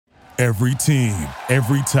Every team,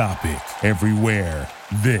 every topic, everywhere.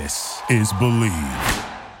 This is Believe.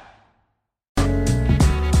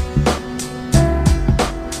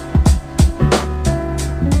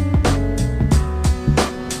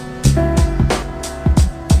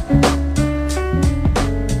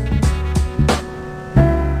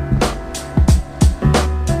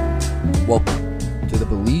 Welcome to the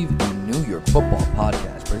Believe in New York Football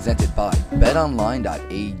podcast presented by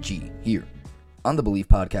BetOnline.ag here on the Believe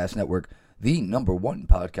Podcast Network, the number one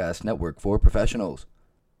podcast network for professionals.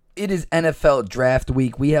 It is NFL Draft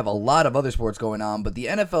Week. We have a lot of other sports going on, but the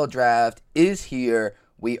NFL Draft is here.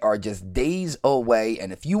 We are just days away,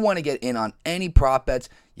 and if you want to get in on any prop bets,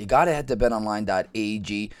 you got to head to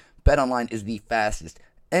BetOnline.ag. BetOnline is the fastest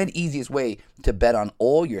and easiest way to bet on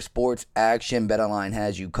all your sports action. BetOnline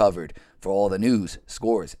has you covered for all the news,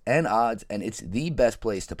 scores, and odds, and it's the best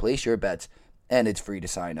place to place your bets, and it's free to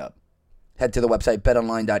sign up. Head to the website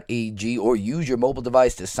betonline.ag or use your mobile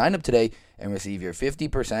device to sign up today and receive your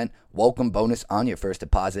 50% welcome bonus on your first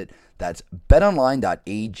deposit. That's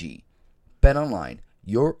betonline.ag. BetOnline,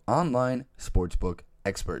 your online sportsbook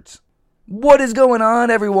experts. What is going on,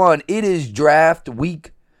 everyone? It is draft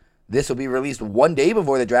week. This will be released one day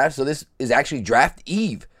before the draft, so this is actually draft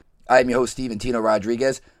eve. I'm your host, Steven Tino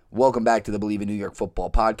Rodriguez. Welcome back to the Believe in New York Football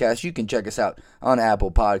podcast. You can check us out on Apple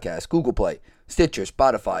Podcasts, Google Play, Stitcher,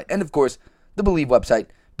 Spotify, and of course, the Believe website,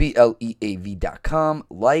 BLEAV.com.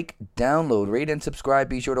 Like, download, rate, and subscribe.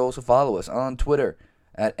 Be sure to also follow us on Twitter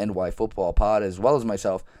at NYFootballPod, as well as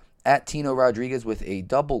myself at Tino Rodriguez with a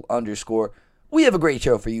double underscore. We have a great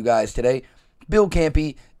show for you guys today. Bill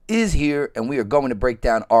Campy is here, and we are going to break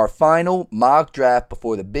down our final mock draft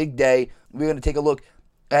before the big day. We're going to take a look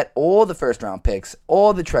at all the first-round picks,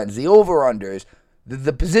 all the trends, the over-unders,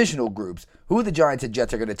 the positional groups, who the Giants and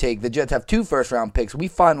Jets are going to take. The Jets have 2 first-round picks. We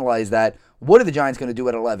finalize that. What are the Giants going to do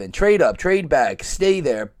at 11? Trade up, trade back, stay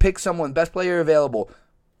there, pick someone, best player available.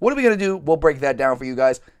 What are we going to do? We'll break that down for you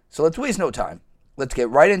guys. So let's waste no time. Let's get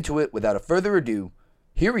right into it without a further ado.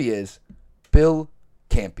 Here he is, Bill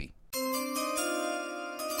Campy.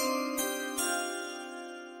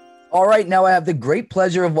 All right, now I have the great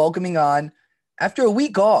pleasure of welcoming on, after a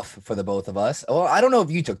week off for the both of us. Well, I don't know if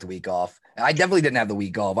you took the week off. I definitely didn't have the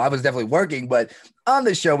week off. I was definitely working, but on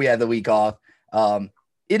the show, we had the week off.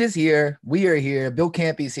 It is here. We are here. Bill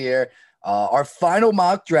Campy's here. Our final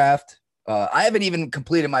mock draft. I haven't even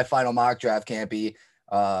completed my final mock draft, Campy.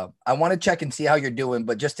 I want to check and see how you're doing,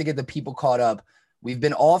 but just to get the people caught up, we've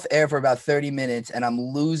been off air for about 30 minutes, and I'm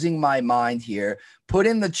losing my mind here. Put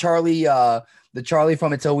in the Charlie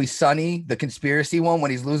from It's Always Sunny, the conspiracy one,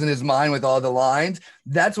 when he's losing his mind with all the lines.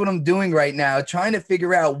 That's what I'm doing right now, trying to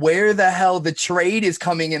figure out where the hell the trade is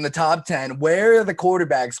coming in the top 10. Where are the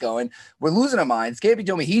quarterbacks going? We're losing our minds. Campy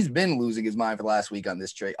told me he's been losing his mind for the last week on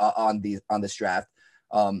this trade, on this draft.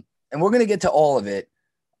 And we're going to get to all of it.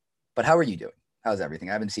 But how are you doing? How's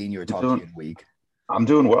everything? I haven't seen you or talked to you in a week. I'm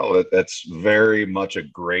doing well. That's very much a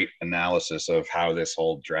great analysis of how this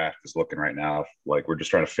whole draft is looking right now. Like, we're just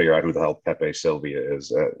trying to figure out who the hell Pepe Sylvia is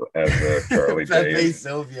as Charlie Pepe Days.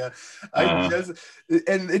 Sylvia. And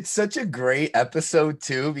it's such a great episode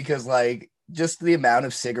too, because like just the amount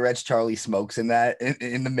of cigarettes Charlie smokes in that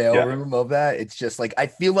in the mailroom of that. It's just like, I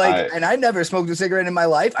feel like, and I never smoked a cigarette in my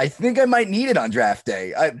life. I think I might need it on draft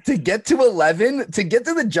day to get to 11, to get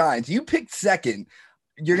to the Giants. You picked second.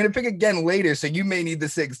 You're going to pick again later, so you may need the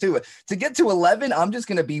 6 too. To get to 11, I'm just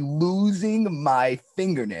going to be losing my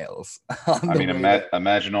fingernails.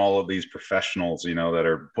 Imagine all of these professionals, that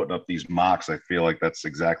are putting up these mocks. I feel like that's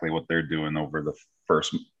exactly what they're doing over the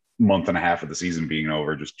first month and a half of the season being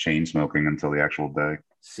over, just chain smoking until the actual day.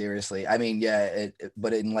 Seriously. I mean, yeah,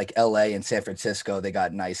 but in like LA and San Francisco, they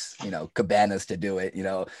got nice, cabanas to do it,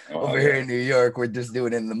 here in New York, we're just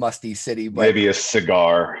doing it in the musty city. But maybe a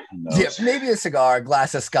cigar. Yeah, maybe a cigar,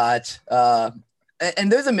 glass of scotch.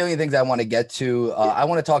 And there's a million things I want to get to. I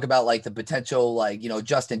want to talk about like the potential,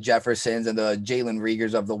 Justin Jeffersons and the Jalen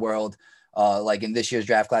Reagers of the world. Like in this year's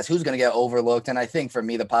draft class, who's going to get overlooked? And I think for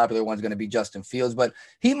me, the popular one's going to be Justin Fields, but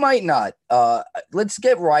he might not. Let's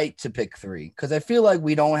get right to pick 3, because I feel like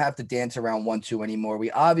we don't have to dance around 1, 2 anymore.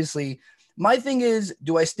 My thing is,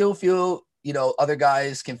 do I still feel, other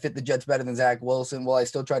guys can fit the Jets better than Zach Wilson? Will I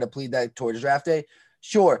still try to plead that towards draft day?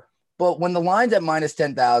 Sure. But when the line's at minus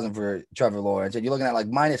 10,000 for Trevor Lawrence and you're looking at like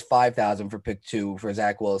minus 5,000 for pick 2 for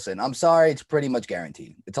Zach Wilson, I'm sorry, it's pretty much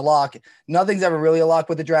guaranteed. It's a lock. Nothing's ever really a lock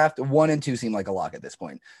with the draft. 1 and 2 seem like a lock at this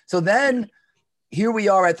point. So then here we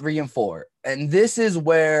are at 3 and 4. And this is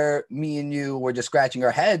where me and you were just scratching our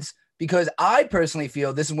heads, because I personally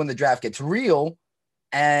feel this is when the draft gets real.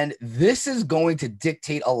 And this is going to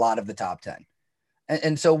dictate a lot of the top 10.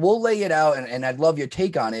 And so we'll lay it out, and I'd love your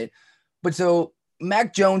take on it. But so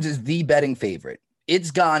Mac Jones is the betting favorite.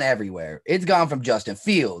 It's gone everywhere. It's gone from Justin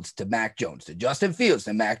Fields to Mac Jones to Justin Fields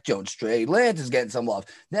to Mac Jones. Trey Lance is getting some love.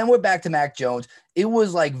 Then we're back to Mac Jones. It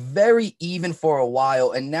was like very even for a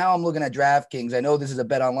while. And now I'm looking at DraftKings. I know this is a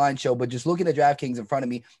Bet Online show, but just looking at DraftKings in front of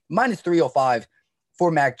me, minus 305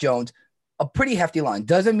 for Mac Jones. A pretty hefty line.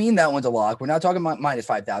 Doesn't mean that one's a lock. We're not talking about minus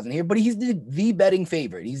 5,000 here, but he's the betting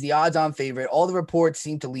favorite. He's the odds-on favorite. All the reports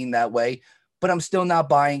seem to lean that way, but I'm still not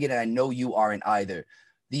buying it, and I know you aren't either.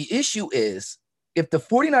 The issue is, if the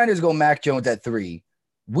 49ers go Mac Jones at 3,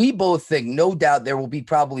 we both think no doubt there will be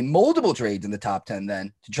probably multiple trades in the top 10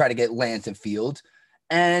 then to try to get Lance and Fields.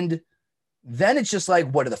 And then it's just like,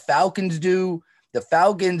 what do the Falcons do? The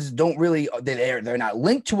Falcons don't really, they're not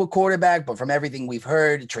linked to a quarterback, but from everything we've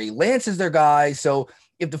heard, Trey Lance is their guy. So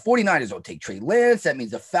if the 49ers don't take Trey Lance, that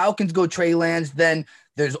means the Falcons go Trey Lance. Then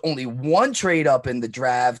there's only one trade up in the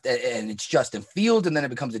draft, and it's Justin Fields, and then it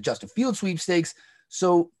becomes a Justin Fields sweepstakes.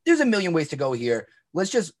 So there's a million ways to go here.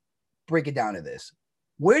 Let's just break it down to this.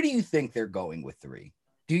 Where do you think they're going with 3?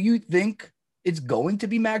 Do you think it's going to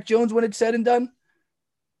be Mac Jones when it's said and done?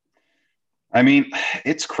 I mean,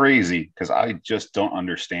 it's crazy because I just don't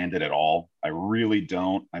understand it at all. I really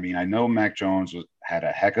don't. I mean, I know Mac Jones had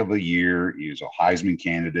a heck of a year. He was a Heisman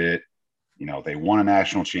candidate. You know, they won a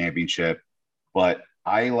national championship. But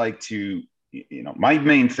I like to, my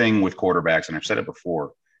main thing with quarterbacks, and I've said it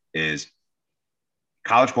before, is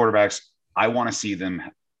college quarterbacks, I want to see them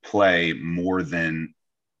play more than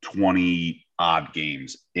 20 odd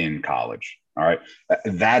games in college. All right.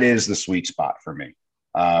 That is the sweet spot for me.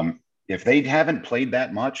 If they haven't played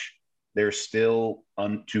that much, there's still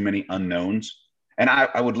too many unknowns. And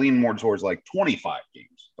I would lean more towards like 25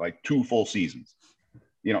 games, like 2 full seasons.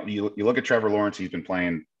 You look at Trevor Lawrence, he's been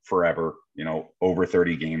playing forever, over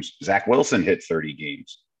 30 games. Zach Wilson hit 30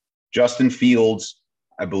 games. Justin Fields,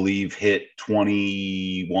 I believe, hit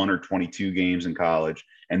 21 or 22 games in college.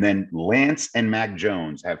 And then Lance and Mac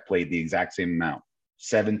Jones have played the exact same amount,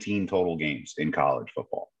 17 total games in college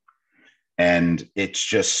football. And it's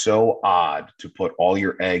just so odd to put all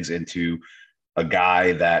your eggs into a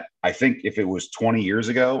guy that I think if it was 20 years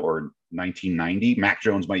ago or 1990, Mac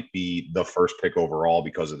Jones might be the first pick overall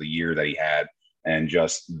because of the year that he had, and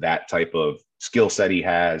just that type of skill set he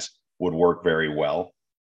has would work very well.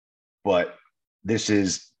 But this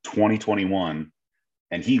is 2021,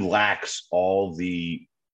 and he lacks all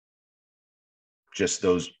just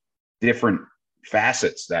those different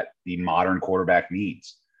facets that the modern quarterback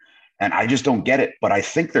needs. And I just don't get it, but I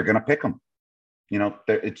think they're going to pick him.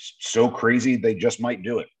 It's so crazy. They just might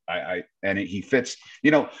do it. He fits,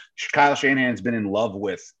 Kyle Shanahan's been in love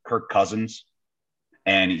with Kirk Cousins,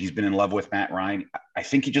 and he's been in love with Matt Ryan. I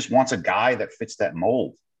think he just wants a guy that fits that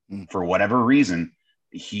mold. For whatever reason.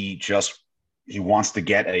 He wants to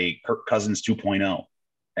get a Kirk Cousins 2.0.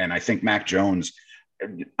 And I think Mac Jones,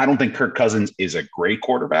 I don't think Kirk Cousins is a great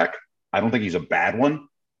quarterback. I don't think he's a bad one.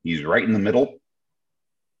 He's right in the middle.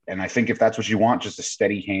 And I think if that's what you want, just a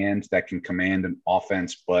steady hand that can command an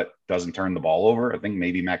offense but doesn't turn the ball over, I think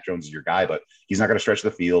maybe Mac Jones is your guy, but he's not going to stretch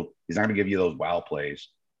the field. He's not going to give you those wow plays.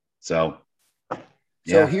 So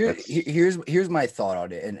here's my thought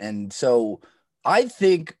on it. And so I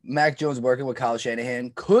think Mac Jones working with Kyle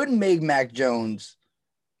Shanahan could make Mac Jones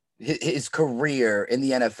his career in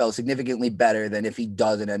the NFL significantly better than if he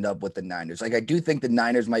doesn't end up with the Niners. Like, I do think the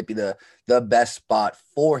Niners might be the best spot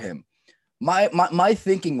for him. My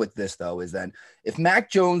thinking with this, though, is then if Mac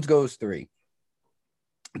Jones goes 3,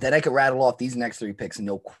 then I could rattle off these next 3 picks,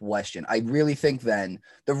 no question. I really think then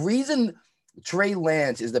the reason Trey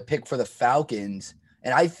Lance is the pick for the Falcons,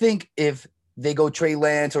 and I think if they go Trey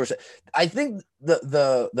Lance, or I think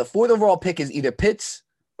the 4th overall pick is either Pitts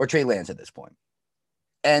or Trey Lance at this point.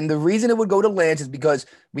 And the reason it would go to Lance is because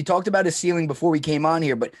we talked about his ceiling before we came on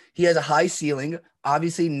here, but he has a high ceiling,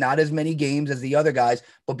 obviously not as many games as the other guys,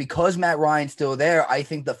 but because Matt Ryan's still there, I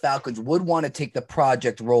think the Falcons would want to take the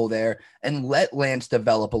project role there and let Lance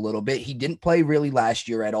develop a little bit. He didn't play really last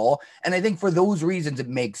year at all. And I think for those reasons, it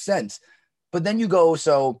makes sense. But then you go,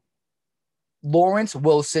 so Lawrence,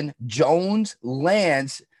 Wilson, Jones,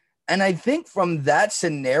 Lance, and I think from that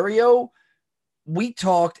scenario, we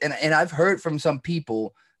talked, and I've heard from some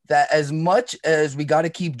people that as much as we got to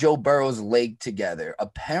keep Joe Burrow's leg together,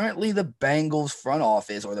 apparently the Bengals front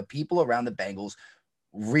office or the people around the Bengals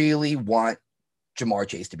really want Ja'Marr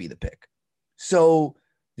Chase to be the pick. So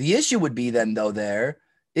the issue would be then, though, there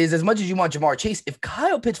is as much as you want Ja'Marr Chase, if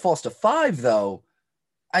Kyle Pitts falls to 5, though,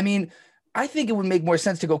 I mean, I think it would make more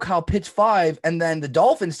sense to go Kyle Pitts 5 and then the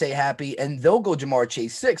Dolphins stay happy and they'll go Jamar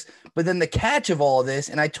Chase 6. But then the catch of all this,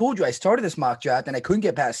 and I told you I started this mock draft and I couldn't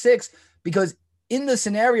get past 6 because in the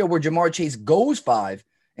scenario where Jamar Chase goes 5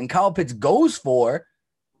 and Kyle Pitts goes 4,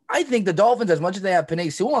 I think the Dolphins, as much as they have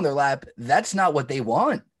Penei Sewell on their lap, that's not what they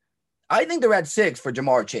want. I think they're at 6 for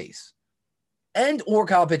Jamar Chase and or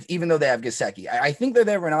Kyle Pitts, even though they have Gesicki. I think they're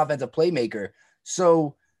there for an offensive playmaker.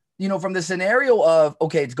 So, from the scenario of,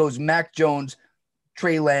 okay, it goes Mac Jones,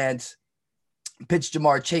 Trey Lance, Pitts,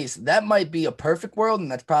 Jamar Chase, that might be a perfect world,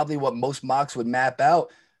 and that's probably what most mocks would map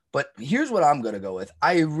out. But here's what I'm going to go with.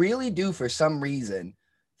 I really do, for some reason,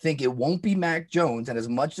 think it won't be Mac Jones, and as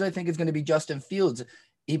much as I think it's going to be Justin Fields,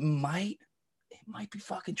 it might be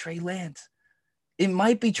fucking Trey Lance. It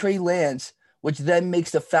might be Trey Lance, which then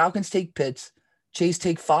makes the Falcons take Pitts, Chase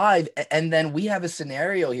take 5, and then we have a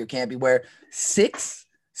scenario here, Campy, where 6,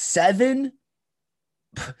 7.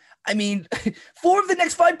 I mean, 4 of the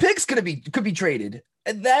next 5 picks could be traded.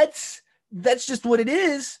 And that's just what it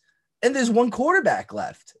is. And there's 1 quarterback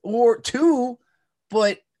left or 2.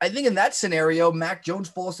 But I think in that scenario, Mac Jones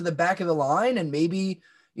falls to the back of the line and maybe,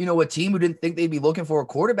 a team who didn't think they'd be looking for a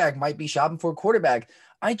quarterback might be shopping for a quarterback.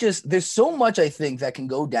 There's so much I think that can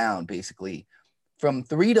go down basically from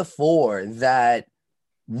 3 to 4 that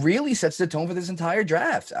really sets the tone for this entire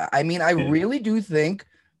draft. I mean, I really do think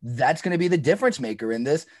that's going to be the difference maker in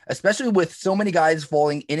this, especially with so many guys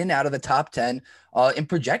falling in and out of the top 10 in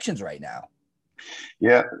projections right now.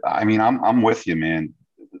 Yeah, I mean, I'm with you, man.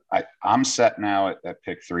 I'm set now at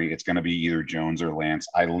pick 3. It's going to be either Jones or Lance.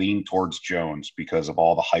 I lean towards Jones because of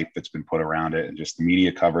all the hype that's been put around it and just the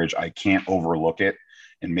media coverage. I can't overlook it.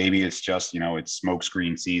 And maybe it's just, it's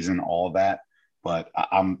smokescreen season, all of that. But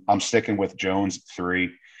I'm sticking with Jones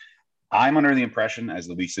 3. I'm under the impression, as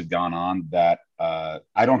the weeks have gone on, that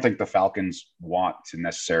I don't think the Falcons want to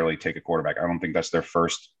necessarily take a quarterback. I don't think that's their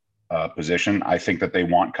first position. I think that they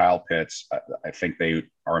want Kyle Pitts. I think they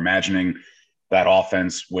are imagining that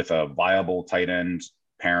offense with a viable tight end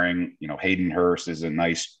pairing. Hayden Hurst is a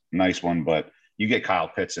nice one, but you get Kyle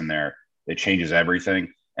Pitts in there, it changes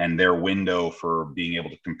everything. And their window for being able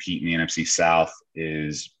to compete in the NFC South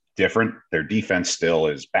is different. Their defense still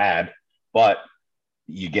is bad, but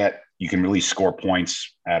you can really score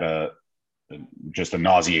points at just a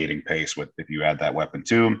nauseating pace if you add that weapon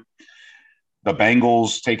to them. The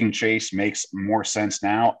Bengals taking Chase makes more sense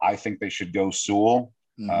now. I think they should go Sewell,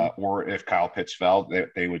 or if Kyle Pitts fell,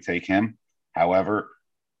 they would take him. However,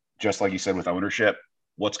 just like you said with ownership,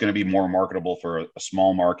 what's going to be more marketable for a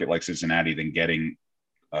small market like Cincinnati than getting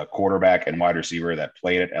a quarterback and wide receiver that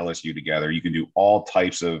played at LSU together? You can do all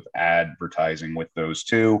types of advertising with those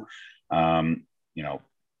two. I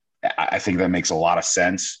think that makes a lot of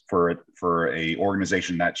sense for a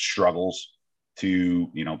organization that struggles to,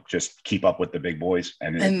 just keep up with the big boys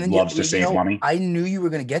and loves to save money. I knew you were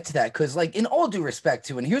going to get to that because, in all due respect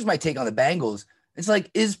to, and here's my take on the Bengals, it's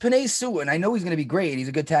is Penei Sewell, and I know he's going to be great. He's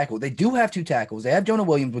a good tackle. They do have 2 tackles. They have Jonah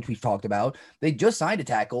Williams, which we've talked about. They just signed a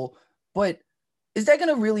tackle, but is that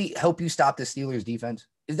going to really help you stop the Steelers defense?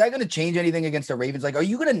 Is that going to change anything against the Ravens? Are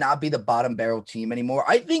you going to not be the bottom barrel team anymore?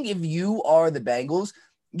 I think if you are the Bengals,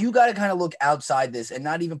 you got to kind of look outside this and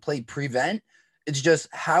not even play prevent. It's just,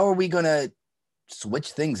 how are we going to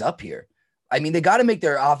switch things up here? I mean, they got to make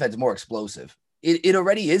their offense more explosive. It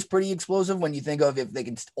already is pretty explosive when you think of if they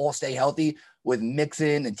can all stay healthy with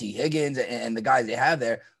Mixon and T. Higgins and the guys they have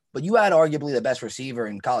there. But you had arguably the best receiver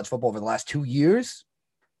in college football over the last 2 years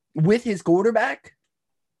with his quarterback.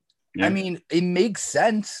 Yeah. I mean, it makes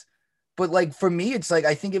sense. But for me, it's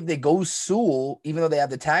I think if they go Sewell, even though they have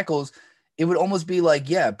the tackles, it would almost be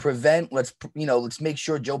prevent. Let's make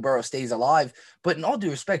sure Joe Burrow stays alive. But in all due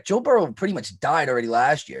respect, Joe Burrow pretty much died already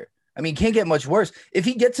last year. I mean, can't get much worse. If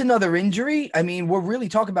he gets another injury, I mean, we're really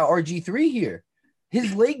talking about RG3 here.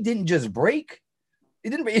 His leg didn't just break.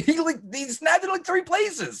 It didn't. He snapped it in 3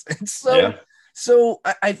 places. And so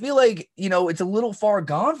I feel it's a little far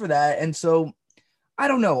gone for that. And so I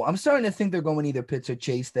don't know. I'm starting to think they're going either Pitts or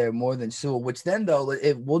Chase there more than Sewell, which then, though,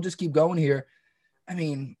 if we'll just keep going here. I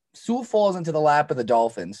mean, Sewell falls into the lap of the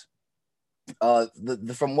Dolphins.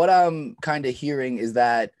 From what I'm kind of hearing is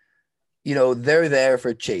that, they're there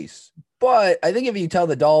for Chase. But I think if you tell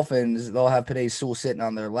the Dolphins they'll have Penei Sewell sitting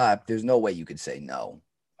on their lap, there's no way you could say no.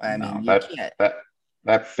 I mean, you can't.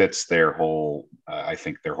 That fits their whole, I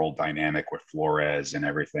think their whole dynamic with Flores and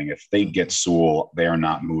everything. If they get Sewell, they're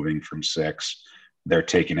not moving from 6. They're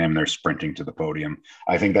taking him. They're sprinting to the podium.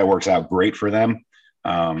 I think that works out great for them.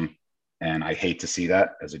 And I hate to see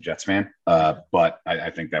that as a Jets fan, but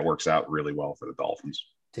I think that works out really well for the Dolphins.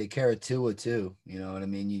 Take care of Tua too. You know what I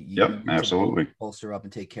mean? You Yep, need to absolutely. bolster up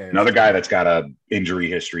and take care of Another Tua. guy that's got a injury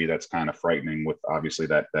history that's kind of frightening with obviously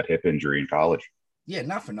that hip injury in college. Yeah,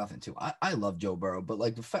 not for nothing too. I love Joe Burrow, but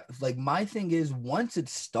like like my thing is once it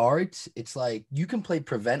starts, it's like you can play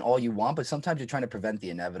prevent all you want, but sometimes you're trying to prevent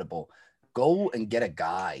the inevitable. Go and get a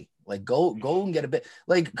guy. Like go and get a bit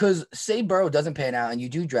like because say Burrow doesn't pan out and you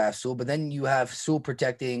do draft Sewell, but then you have Sewell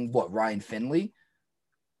protecting what Ryan Finley.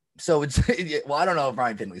 So it's well, I don't know if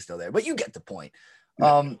Ryan Finley's still there, but you get the point.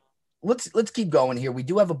 Yeah. Let's keep going here. We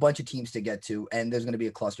do have a bunch of teams to get to, and there's going to be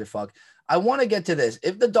a clusterfuck. I want to get to this.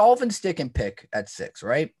 If the Dolphins stick and pick at 6,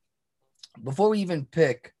 right? Before we even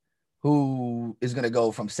pick who is going to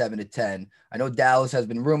go from 7 to 10, I know Dallas has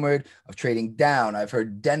been rumored of trading down. I've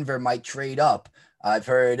heard Denver might trade up. I've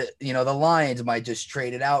heard, the Lions might just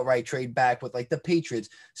trade it outright, trade back with like the Patriots.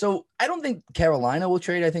 So I don't think Carolina will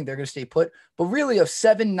trade. I think they're going to stay put. But really, of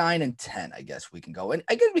 7, 9, and 10, I guess we can go. And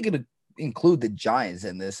I guess we could include the Giants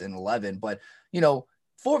in this in 11. But,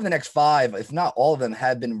 4 of the next 5, if not all of them,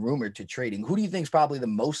 have been rumored to trading. Who do you think is probably the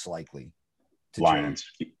most likely to Lions,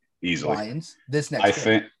 trade? easily. Lions, this next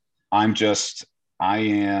I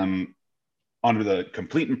am under the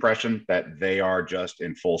complete impression that they are just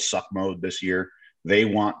in full suck mode this year. They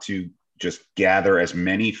want to just gather as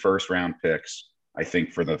many first round picks, I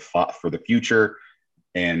think, for the future,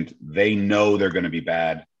 and they know they're going to be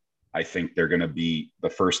bad. I think they're going to be the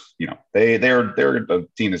first. They're a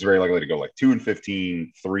team that's very likely to go like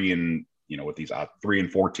 2-15, 3 and with these 3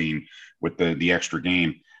 and 14 with the extra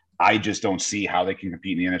game. I just don't see how they can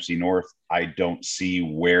compete in the NFC North. I don't see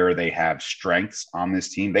where they have strengths on this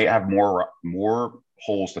team. They have more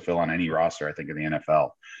holes to fill on any roster, I think, in the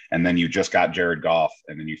NFL. And then you just got Jared Goff,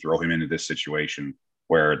 and then you throw him into this situation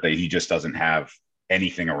where he just doesn't have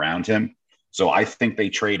anything around him. So I think they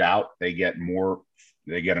trade out. They get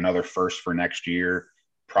another first for next year,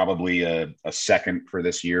 probably a second for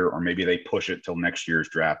this year, or maybe they push it till next year's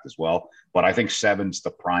draft as well. But I think 7's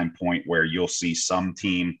the prime point where you'll see some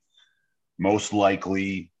team, most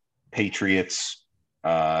likely Patriots,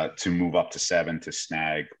 to move up to 7 to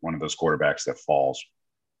snag one of those quarterbacks that falls.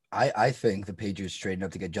 I think the Patriots trading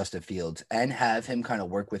up to get Justin Fields and have him kind of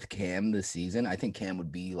work with Cam this season. I think Cam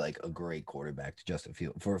would be like a great quarterback to Justin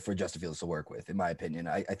Fields for Justin Fields to work with, in my opinion.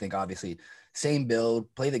 I think obviously same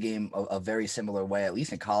build, play the game a very similar way. At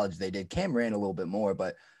least in college they did. Cam ran a little bit more,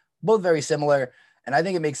 but both very similar. And I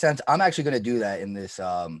think it makes sense. I'm actually going to do that in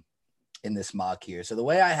this mock here. So the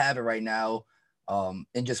way I have it right now,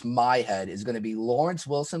 in just my head, is going to be Lawrence,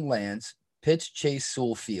 Wilson, Lance, Pitts, Chase,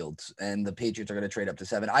 Sewell, Fields, and the Patriots are going to trade up to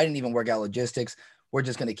 7. I didn't even work out logistics. We're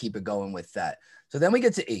just going to keep it going with that. So then we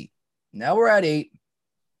get to 8. Now we're at 8,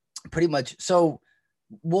 pretty much. So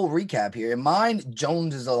we'll recap here. In mine,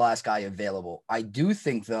 Jones is the last guy available. I do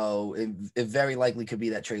think, though, it very likely could be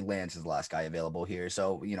that Trey Lance is the last guy available here.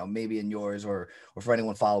 So, maybe in yours or for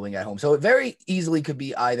anyone following at home. So it very easily could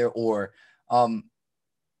be either or.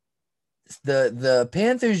 The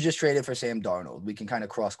Panthers just traded for Sam Darnold. We can kind of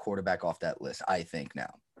cross quarterback off that list, I think,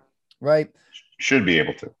 now. Right? Should be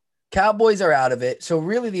able to. Cowboys are out of it. So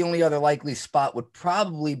really the only other likely spot would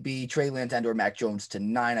probably be Trey Lance and or Mac Jones to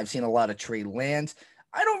 9. I've seen a lot of Trey Lance.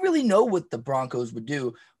 I don't really know what the Broncos would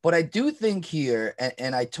do, but I do think here,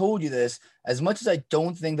 and I told you this, as much as I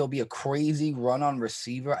don't think there'll be a crazy run on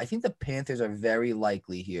receiver, I think the Panthers are very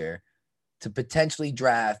likely here to potentially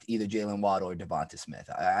draft either Jalen Waddle or Devonta Smith.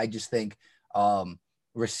 I just think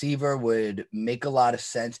receiver would make a lot of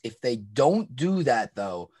sense. If they don't do that,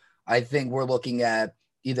 though, I think we're looking at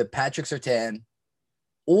either Patrick Surtain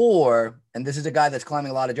or, and this is a guy that's climbing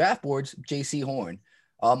a lot of draft boards, J.C. Horn.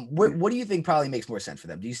 What do you think probably makes more sense for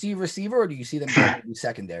them? Do you see receiver or do you see them going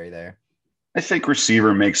secondary there? I think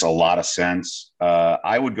receiver makes a lot of sense.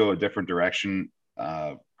 I would go a different direction.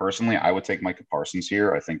 Personally, I would take Micah Parsons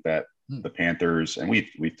here. I think that the Panthers, and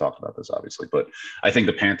we've talked about this obviously, but I think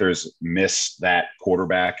the Panthers miss that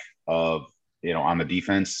quarterback on the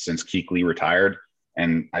defense since Kuechly retired,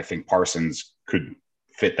 and I think Parsons could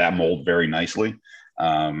fit that mold very nicely,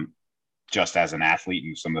 just as an athlete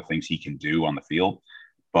and some of the things he can do on the field.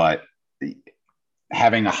 But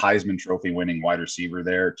having a Heisman Trophy winning wide receiver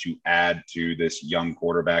there to add to this young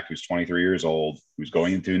quarterback who's 23 years old, who's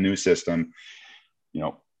going into a new system,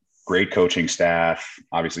 great coaching staff.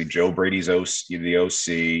 Obviously, Joe Brady's the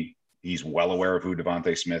OC. He's well aware of who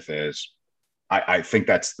Devonta Smith is. I think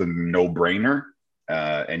that's the no-brainer,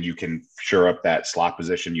 and you can shore up that slot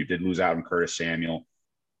position. You did lose out on Curtis Samuel.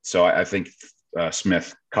 So I think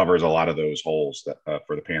Smith covers a lot of those holes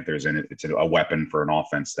for the Panthers, and it's a weapon for an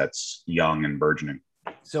offense that's young and burgeoning.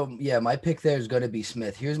 So, yeah, my pick there is going to be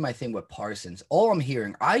Smith. Here's my thing with Parsons. All I'm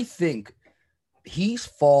hearing, I think he's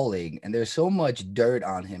falling, and there's so much dirt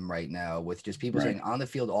on him right now with just people Right. saying on the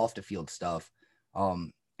field, off the field stuff.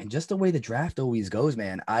 And just the way the draft always goes,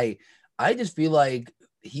 man. I just feel like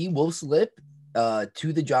he will slip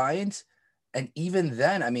to the Giants. And even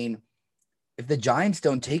then, I mean, if the Giants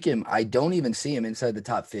don't take him, I don't even see him inside the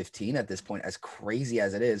top 15 at this point, as crazy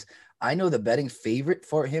as it is. I know the betting favorite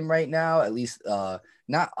for him right now, at least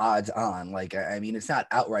not odds on. Like, I mean, it's not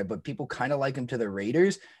outright, but people kind of like him to the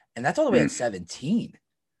Raiders, and that's all the way at 17.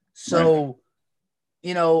 So,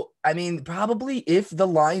 you know, I mean, probably if the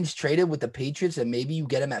Lions traded with the Patriots, and maybe you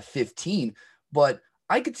get him at 15, but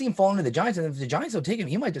I could see him falling to the Giants. And if the Giants don't take him,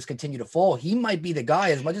 he might just continue to fall. He might be the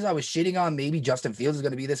guy, as much as I was shitting on maybe Justin Fields is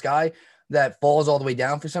going to be this guy that falls all the way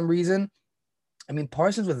down for some reason. I mean,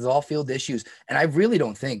 Parsons with his off-field issues, and I really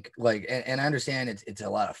don't think like, and I understand it's a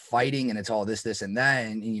lot of fighting and it's all this, and that,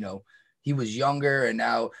 and you know, he was younger, and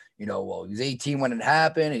now you know, well, he was 18 when it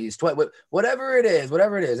happened, and he's 20, whatever it is.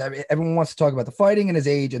 Everyone wants to talk about the fighting and his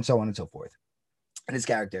age and so on and so forth, and his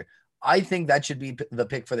character. I think that should be the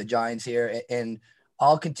pick for the Giants here, and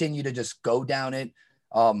I'll continue to just go down it.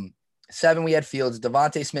 7, we had Fields.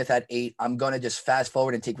 Devontae Smith at 8. I'm going to just fast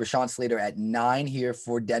forward and take Rashawn Slater at 9 here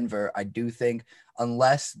for Denver. I do think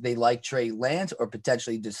unless they like Trey Lance or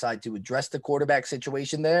potentially decide to address the quarterback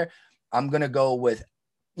situation there, I'm going to go with,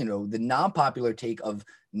 you know, the non-popular take of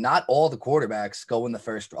not all the quarterbacks go in the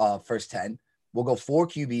first 10. We'll go 4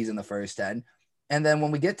 QBs in the first 10. And then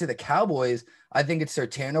when we get to the Cowboys, I think it's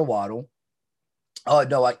Surtain or Waddle.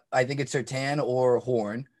 No, I think it's Surtain or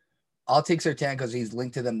Horn. I'll take Surtain because he's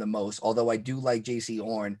linked to them the most, although I do like JC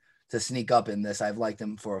Horn to sneak up in this. I've liked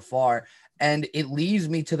him for afar. And it leaves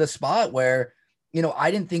me to the spot where, you know,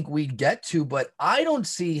 I didn't think we'd get to, but I don't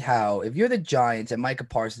see how, if you're the Giants and Micah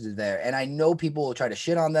Parsons is there, and I know people will try to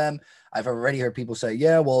shit on them. I've already heard people say,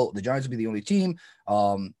 yeah, well, the Giants will be the only team.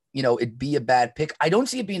 You know, it'd be a bad pick. I don't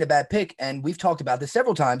see it being a bad pick. And we've talked about this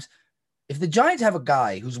several times. If the Giants have a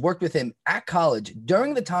guy who's worked with him at college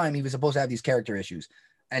during the time he was supposed to have these character issues,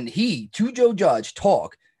 and he to Joe Judge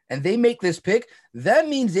talk, and they make this pick, that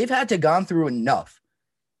means they've had to gone through enough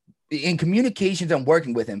in communications and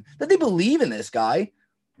working with him that they believe in this guy.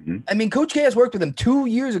 Mm-hmm. I mean, Coach K has worked with him 2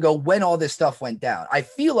 years ago when all this stuff went down. I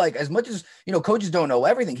feel like as much as, you know, coaches don't know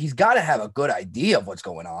everything, he's got to have a good idea of what's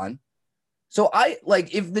going on. So I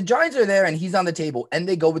like, if the Giants are there and he's on the table and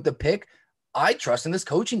they go with the pick, I trust in this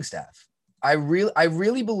coaching staff. I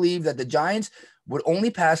really believe that the Giants would only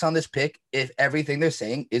pass on this pick if everything they're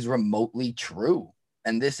saying is remotely true.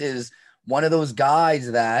 And this is one of those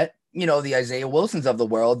guys that, you know, the Isaiah Wilsons of the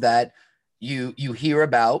world that you hear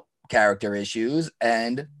about character issues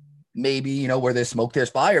and maybe, you know, where there's smoke, there's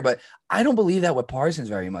fire. But I don't believe that with Parsons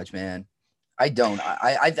very much, man. I don't.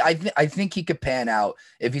 I think he could pan out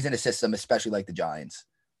if he's in a system, especially like the Giants.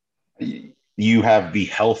 You have the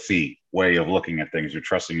healthy way of looking at things. You're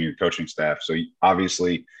trusting your coaching staff. So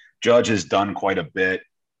obviously Judge has done quite a bit.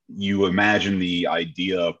 You imagine the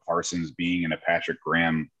idea of Parsons being in a Patrick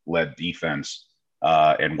Graham led defense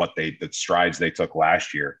and the strides they took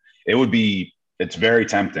last year. It's very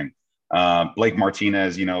tempting. Blake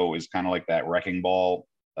Martinez, you know, is kind of like that wrecking ball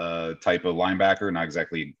type of linebacker, not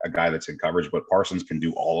exactly a guy that's in coverage, but Parsons can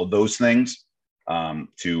do all of those things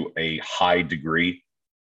to a high degree.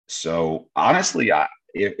 So honestly,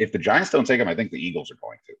 if the Giants don't take him, I think the Eagles are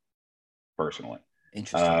going to, personally.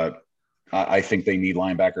 Interesting. I think they need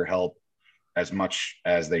linebacker help as much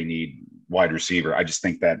as they need wide receiver. I just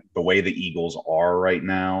think that the way the Eagles are right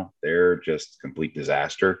now, they're just complete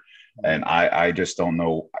disaster. And I just don't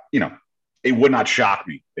know, you know, it would not shock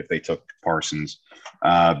me if they took Parsons.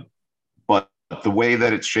 But the way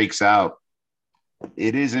that it shakes out,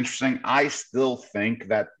 it is interesting. I still think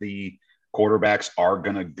that the quarterbacks are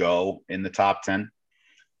going to go in the top 10.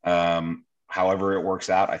 However it works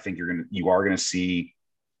out, I think you are going to see,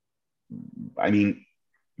 I mean,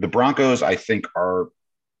 the Broncos, I think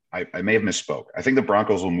I may have misspoke. I think the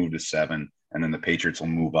Broncos will move to 7 and then the Patriots will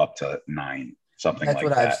move up to 9, something like that.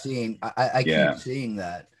 That's what I've seen. I keep seeing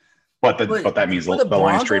that. But that means the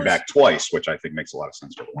Lions trade back twice, which I think makes a lot of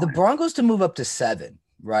sense for the Lions. The Broncos to move up to 7,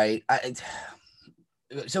 right?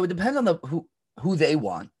 So it depends on who they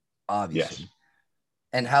want, obviously,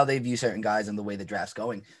 and how they view certain guys and the way the draft's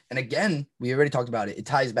going. And again, we already talked about it. It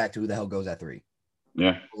ties back to who the hell goes at 3.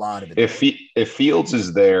 Yeah, a lot of it. If Fields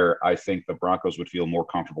is there, I think the Broncos would feel more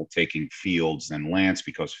comfortable taking Fields than Lance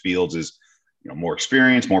because Fields is, you know, more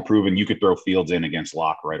experienced, more proven. You could throw Fields in against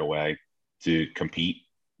Locke right away to compete.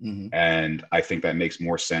 Mm-hmm. And I think that makes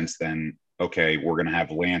more sense than, okay, we're going to have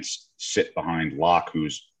Lance sit behind Locke,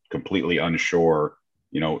 who's completely unsure.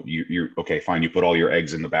 You know, you're okay, fine. You put all your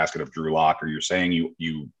eggs in the basket of Drew Lock, or you're saying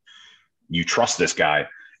you you trust this guy,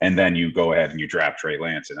 and then you go ahead and you draft Trey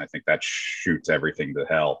Lance, and I think that shoots everything to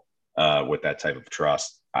hell with that type of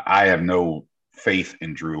trust. I have no faith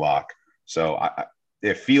in Drew Lock. So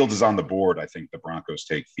if Fields is on the board, I think the Broncos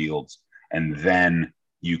take Fields, and then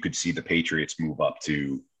you could see the Patriots move up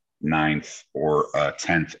to 9th or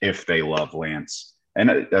 10th if they love Lance. And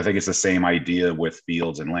I think it's the same idea with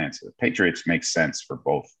Fields and Lance. The Patriots make sense for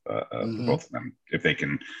both of them if they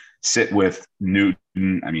can sit with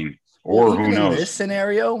Newton. I mean, or who knows?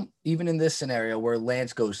 Even in this scenario where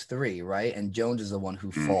Lance goes 3, right, and Jones is the one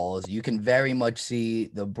who falls, you can very much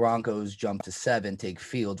see the Broncos jump to 7, take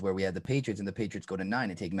Fields, where we had the Patriots, and the Patriots go to 9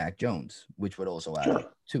 and take Mac Jones, which would also add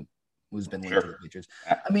 2. Who's been linked to the Patriots.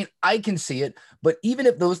 I mean, I can see it, but even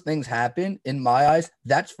if those things happen, in my eyes,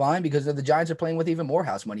 that's fine because the Giants are playing with even more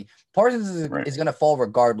house money. Parsons is going to fall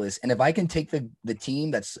regardless. And if I can take the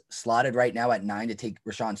team that's slotted right now at 9 to take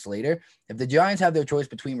Rashawn Slater, if the Giants have their choice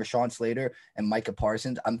between Rashawn Slater and Micah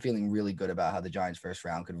Parsons, I'm feeling really good about how the Giants' first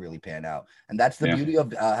round could really pan out. And that's the beauty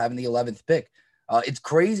of having the 11th pick. It's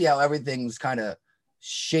crazy how everything's kind of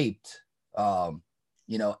shaped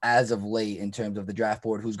as of late in terms of the draft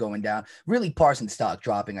board, who's going down. Really, Parsons stock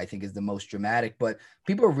dropping, I think, is the most dramatic, but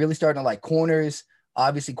people are really starting to like corners.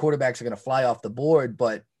 Obviously, quarterbacks are going to fly off the board,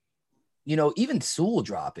 but, even Sewell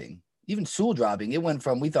dropping, it went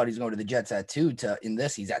from, we thought he's going to the Jets at 2 to in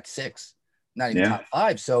this, he's at 6, not even top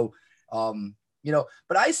 5. So,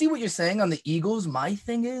 but I see what you're saying on the Eagles. My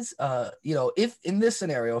thing is, if in this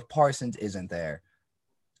scenario, if Parsons isn't there,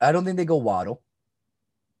 I don't think they go Waddle.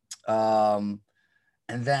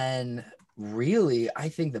 And then really, I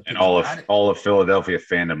think all of Philadelphia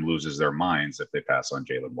fandom loses their minds if they pass on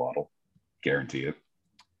Jalen Waddle. Guarantee it.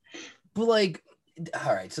 But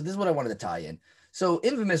all right, so this is what I wanted to tie in. So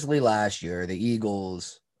infamously last year, the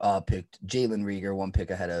Eagles picked Jalen Reagor 1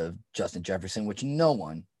 pick ahead of Justin Jefferson, which no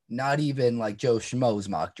one, not even like Joe Schmo's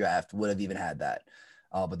mock draft, would have even had that.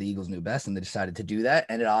 But the Eagles knew best, and they decided to do that,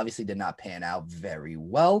 and it obviously did not pan out very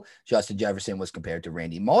well. Justin Jefferson was compared to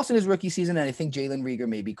Randy Moss in his rookie season, and I think Jalen Reagor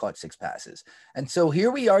maybe caught 6 passes. And so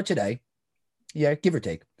here we are today. Yeah, give or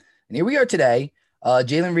take. And here we are today.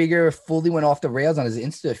 Jalen Reagor fully went off the rails on his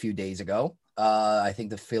Insta a few days ago. I think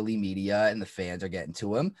the Philly media and the fans are getting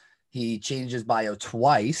to him. He changed his bio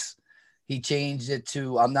twice. He changed it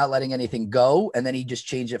to "I'm not letting anything go," and then he just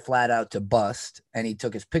changed it flat out to "bust." And he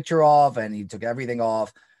took his picture off, and he took everything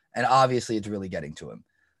off, and obviously it's really getting to him.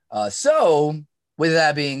 So with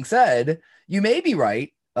that being said, you may be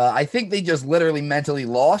right. I think they just literally mentally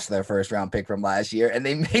lost their first round pick from last year, and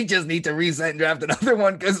they may just need to reset and draft another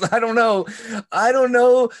one because I don't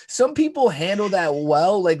know. Some people handle that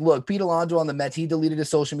well. Like, look, Pete Alonso on the Mets, he deleted his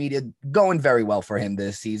social media, going very well for him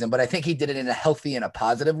this season, but I think he did it in a healthy and a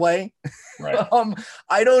positive way. Right.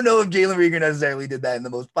 I don't know if Jalen Reagor necessarily did that in the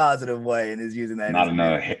most positive way and is using that.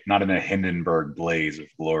 Not in a Hindenburg blaze of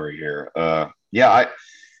glory here.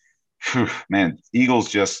 Man, Eagles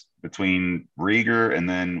just between Reagor and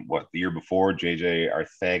then the year before, JJ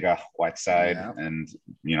Arcega-Whiteside, and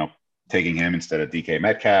taking him instead of DK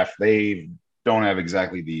Metcalf, they don't have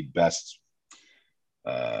exactly the best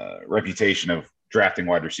reputation of drafting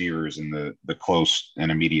wide receivers in the close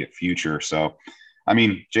and immediate future. So, I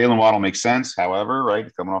mean, Jalen Waddle makes sense. However,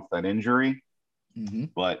 right, coming off that injury,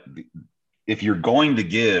 but if you're going to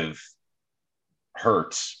give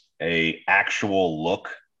Hurts a actual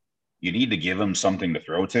look, you need to give him something to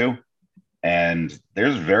throw to. And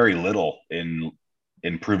there's very little in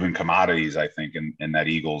proven commodities, I think, in that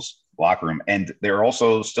Eagles locker room. And they're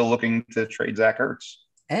also still looking to trade Zach Ertz.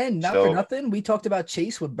 And for nothing, we talked about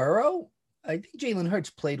Chase with Burrow. I think Jalen Hurts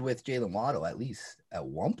played with Jalen Waddle at least at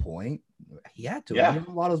one point. He had to. Yeah.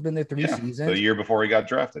 Waddle's been there 3 seasons. The year before he got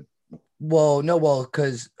drafted.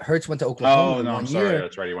 Because Hurts went to Oklahoma. Oh, no, I'm sorry.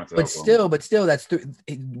 That's right. He went to Oklahoma. But still,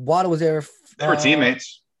 Waddle was there. They were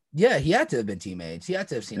teammates. Yeah, he had to have been teammates. He had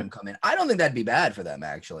to have seen him come in. I don't think that'd be bad for them,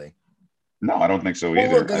 actually. No, I don't think so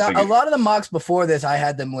either. Look, a lot of the mocks before this, I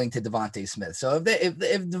had them linked to Devontae Smith. So if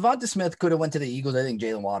Devontae Smith could have went to the Eagles, I think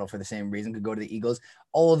Jalen Waddle, for the same reason, could go to the Eagles.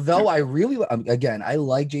 Although I really, again, I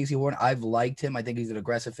like J.C. Horn. I've liked him. I think he's an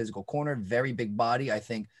aggressive physical corner, very big body. I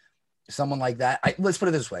think someone like that, let's put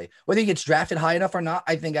it this way. Whether he gets drafted high enough or not,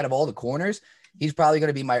 I think out of all the corners, he's probably going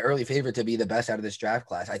to be my early favorite to be the best out of this draft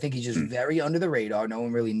class. I think he's just very under the radar. No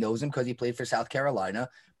one really knows him because he played for South Carolina,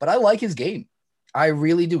 but I like his game. I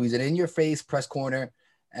really do. He's an in-your-face press corner.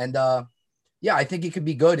 And, I think he could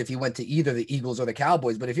be good if he went to either the Eagles or the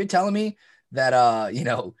Cowboys. But if you're telling me that,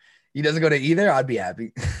 he doesn't go to either, I'd be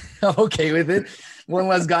happy. I'm okay with it. One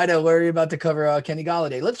less guy to worry about to cover Kenny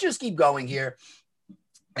Golladay. Let's just keep going here.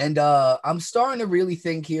 And I'm starting to really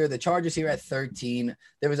think here, the Chargers here at 13.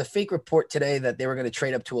 There was a fake report today that they were going to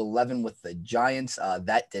trade up to 11 with the Giants.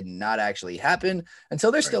 That did not actually happen. And so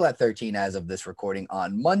they're still at 13 as of this recording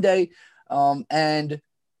on Monday. And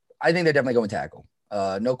I think they're definitely going tackle.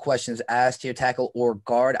 No questions asked here, tackle or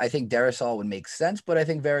guard. I think Darisaw would make sense, but I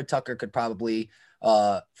think Vera Tucker could probably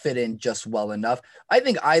fit in just well enough. I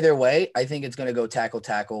think either way, I think it's going to go tackle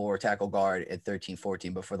or tackle guard at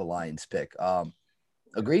 13-14 before the Lions pick.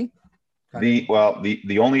 Agree?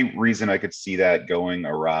 The only reason I could see that going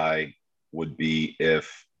awry would be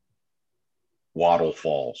if Waddle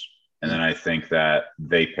falls, and then I think that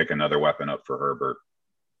they pick another weapon up for Herbert.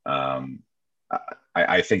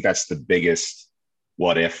 I think that's the biggest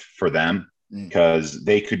what if for them, because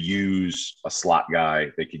they could use a slot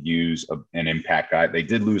guy, they could use an impact guy. They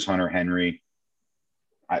did lose Hunter Henry.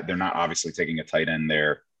 They're not obviously taking a tight end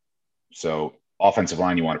there, so offensive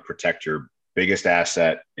line, you want to protect your biggest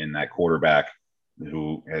asset in that quarterback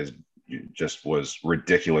who was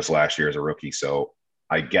ridiculous last year as a rookie. So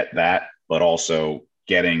I get that, but also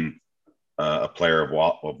getting a player of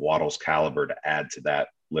Waddle's caliber to add to that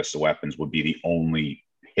list of weapons would be the only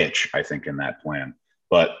hitch, I think, in that plan.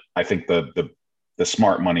 But I think the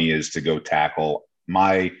smart money is to go tackle.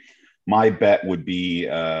 My bet would be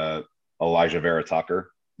Elijah Vera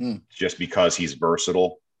Tucker, just because he's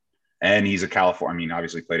versatile. And he's a California. I mean,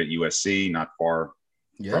 obviously played at USC, not far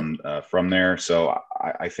from there. So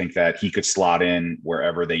I think that he could slot in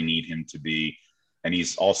wherever they need him to be. And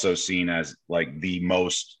he's also seen as like the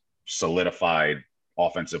most solidified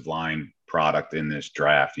offensive line product in this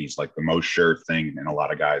draft. He's like the most sure thing in a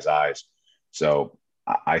lot of guys' eyes. So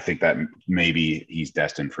I think that maybe he's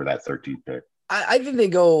destined for that 13th pick. I think they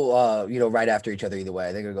go, right after each other either way.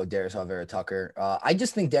 I think they're going to go Darisaw, Vera Tucker. I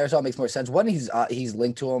just think Darisaw makes more sense. One, he's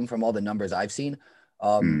linked to him from all the numbers I've seen.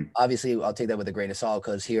 Obviously, I'll take that with a grain of salt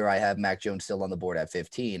because here I have Mac Jones still on the board at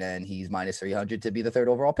 15, and he's minus 300 to be the third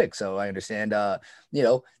overall pick. So I understand,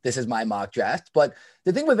 this is my mock draft. But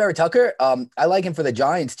the thing with Vera Tucker, I like him for the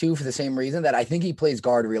Giants too for the same reason that I think he plays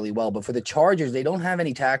guard really well. But for the Chargers, they don't have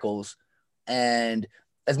any tackles, and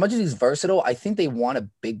as much as he's versatile, I think they want a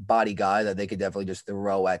big body guy that they could definitely just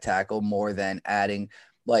throw at tackle more than adding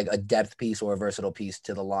like a depth piece or a versatile piece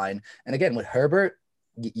to the line. And again, with Herbert,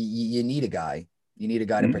 you need a guy. You need a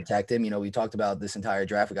guy to protect him. We talked about this entire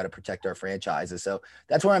draft. We got to protect our franchises. So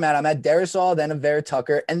that's where I'm at. I'm at Darisaw, then a Vera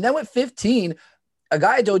Tucker. And then with 15, a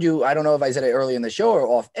guy I told you, I don't know if I said it early in the show or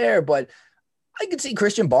off air, but I could see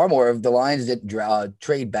Christian Barmore if the Lions did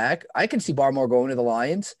trade back. I can see Barmore going to the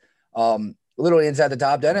Lions. Literally inside the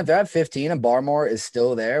top 10. If they're at 15 and Barmore is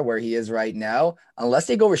still there where he is right now, unless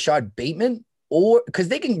they go Rashad Bateman, or because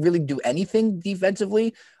they can really do anything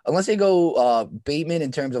defensively, unless they go Bateman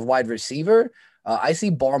in terms of wide receiver, I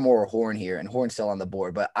see Barmore or Horn here, and Horn's still on the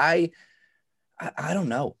board. But I don't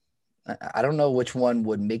know. I don't know which one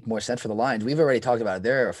would make more sense for the Lions. We've already talked about it.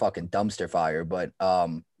 They're a fucking dumpster fire. But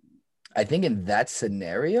I think in that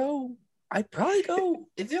scenario, I'd probably go,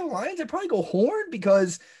 if they're Lions, I'd probably go Horn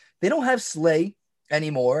because – they don't have Slay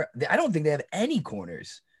anymore. I don't think they have any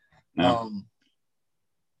corners. No.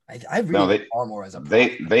 I really like Barmore as a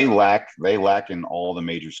they lack in all the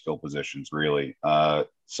major skill positions, really.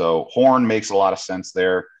 So Horn makes a lot of sense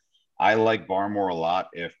there. I like Barmore a lot.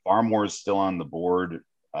 If Barmore is still on the board,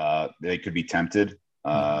 they could be tempted.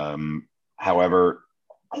 However,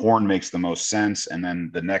 Horn makes the most sense. And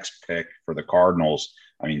then the next pick for the Cardinals,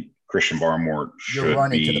 I mean, Christian Barmore should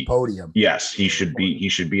be to the podium. Yes, he should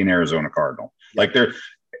be an Arizona Cardinal. Yep. Like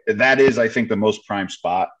that is, I think, the most prime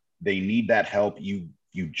spot. They need that help. You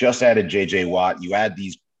just added JJ Watt. You add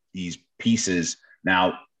these pieces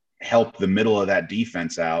now, help the middle of that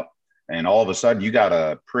defense out, and all of a sudden you got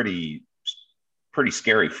a pretty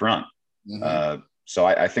scary front. So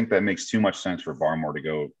I think that makes too much sense for Barmore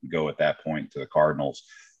to go at that point to the Cardinals.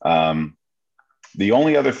 The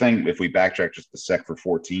only other thing, if we backtrack just a sec for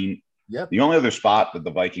 14, the only other spot that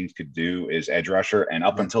the Vikings could do is edge rusher. And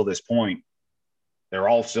up until this point, they're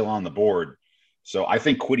all still on the board. So I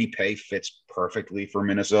think Kwity Paye fits perfectly for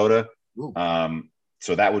Minnesota.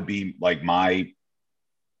 So that would be like my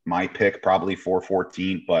pick probably for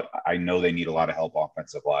 14, but I know they need a lot of help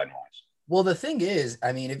offensive line-wise. Well, the thing is,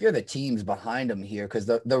 I mean, if you're the teams behind them here, because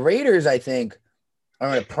the Raiders, I think, are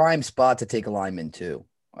in a prime spot to take a lineman too.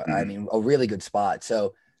 I mean, a really good spot.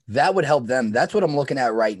 So that would help them. That's what I'm looking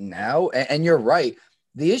at right now. And you're right.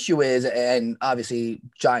 The issue is, and obviously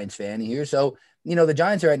Giants fan here. So, the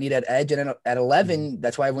Giants are at need at edge. And at 11,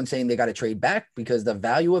 that's why everyone's saying they got to trade back because the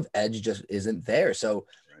value of edge just isn't there. So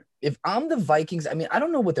if I'm the Vikings, I mean, I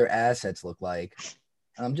don't know what their assets look like.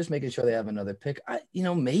 I'm just making sure they have another pick.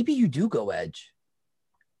 Maybe you do go edge.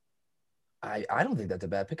 I don't think that's a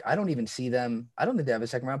bad pick. I don't even see them. I don't think they have a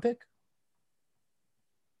second round pick.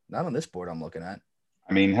 Not on this board I'm looking at.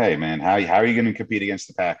 I mean, hey, man, how are you going to compete against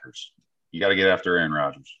the Packers? You got to get after Aaron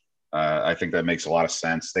Rodgers. I think that makes a lot of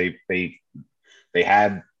sense. They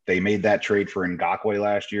made that trade for Ngakoue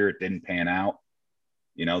last year. It didn't pan out.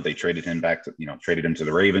 They traded him to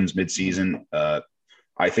the Ravens midseason.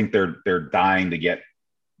 I think they're dying to get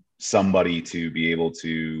somebody to be able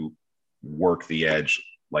to work the edge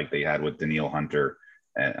like they had with Danielle Hunter,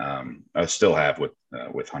 and still have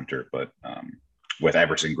with Hunter, but with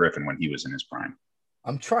Everson Griffin when he was in his prime.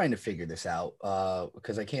 I'm trying to figure this out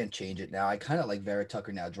because I can't change it now. I kind of like Vera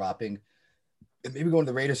Tucker now dropping and maybe going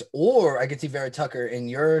to the Raiders, or I could see Vera Tucker in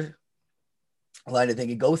your line of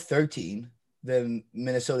thinking, go 13, then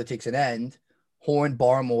Minnesota takes an end, Horn,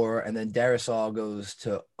 Barmore, and then Darisaw goes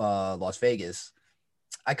to Las Vegas.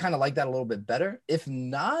 I kind of like that a little bit better. If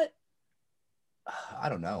not, I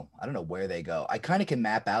don't know. I don't know where they go. I kind of can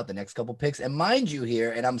map out the next couple picks. And mind you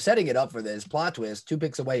here, and I'm setting it up for this plot twist, 2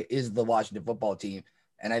 picks away is the Washington football team.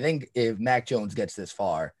 And I think if Mac Jones gets this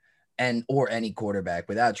far or any quarterback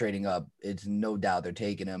without trading up, it's no doubt they're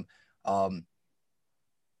taking him. I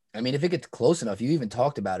mean, if it gets close enough, you even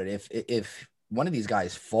talked about it. If one of these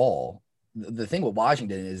guys fall, the thing with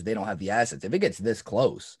Washington is they don't have the assets. If it gets this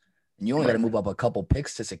close and you only got to move up a couple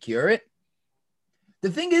picks to secure it. The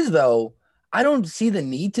thing is, though, I don't see the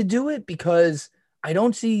need to do it because I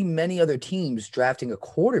don't see many other teams drafting a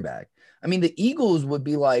quarterback. I mean, the Eagles would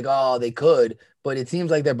be like, oh, they could, but it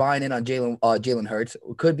seems like they're buying in on Jalen Hurts.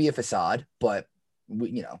 It could be a facade, but I'm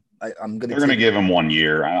going to. They're going to give him 1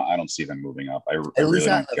 year. I don't see them moving up. At least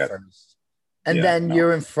not the first. And then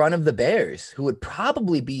you're in front of the Bears, who would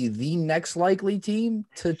probably be the next likely team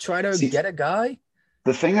to try to get a guy.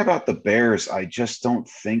 The thing about the Bears, I just don't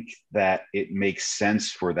think that it makes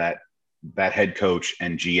sense for that head coach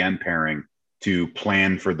and GM pairing to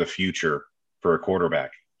plan for the future for a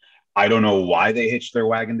quarterback. I don't know why they hitched their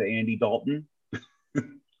wagon to Andy Dalton.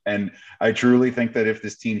 And I truly think that if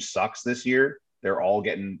this team sucks this year, they're all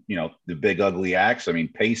getting, the big ugly axe. I mean,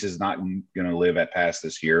 Pace is not going to live at past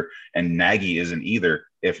this year, and Nagy isn't either.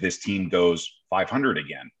 If this team goes 500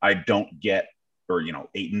 again, I don't get, or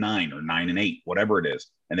 8-9 or 9-8, whatever it is,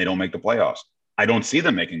 and they don't make the playoffs. I don't see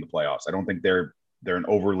them making the playoffs. I don't think they're an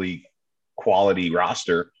overly quality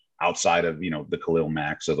roster outside of the Khalil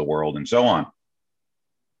Macks of the world and so on.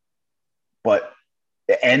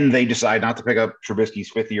 And they decide not to pick up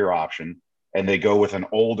Trubisky's 5th-year option, and they go with an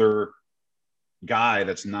older guy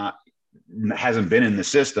hasn't been in the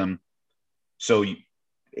system. So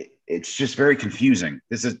it's just very confusing.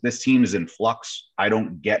 This team is in flux. I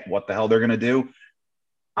don't get what the hell they're going to do.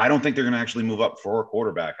 I don't think they're going to actually move up for a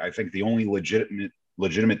quarterback. I think the only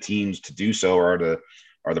legitimate teams to do so are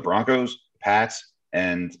the Broncos, Pats,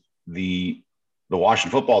 and the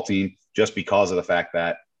Washington football team, just because of the fact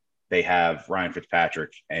that they have Ryan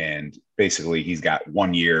Fitzpatrick, and basically he's got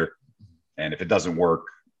 1 year. And if it doesn't work,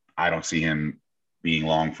 I don't see him being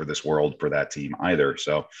long for this world for that team either.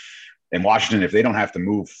 So in Washington, if they don't have to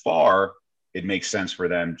move far, it makes sense for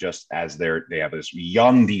them, just as they have this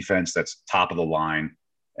young defense that's top of the line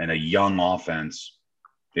and a young offense.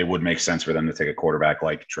 It would make sense for them to take a quarterback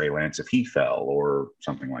like Trey Lance if he fell or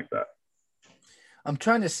something like that. I'm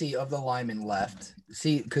trying to see of the linemen left.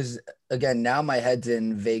 See, because again, now my head's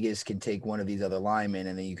in Vegas can take one of these other linemen,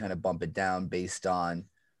 and then you kind of bump it down based on,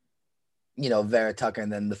 Vera Tucker,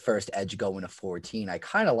 and then the first edge going to 14. I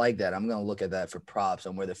kind of like that. I'm going to look at that for props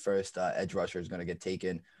on where the first edge rusher is going to get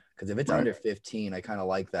taken. Because if it's under 15, I kind of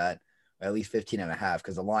like that, or at least 15 and a half,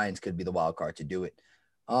 because the Lions could be the wild card to do it.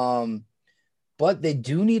 But they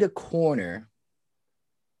do need a corner.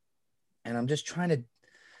 And I'm just trying to,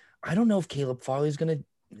 I don't know if Caleb Farley is going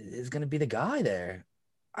to be the guy there.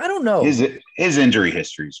 I don't know. His injury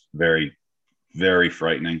history is very, very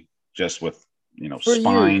frightening, just with,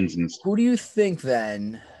 spines. And who do you think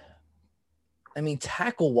then? I mean,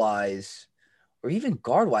 tackle wise, or even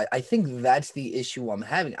guard wise, I think that's the issue I'm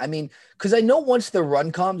having. I mean, because I know once the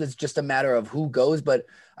run comes, it's just a matter of who goes. But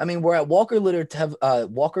I mean, we're at Walker Little,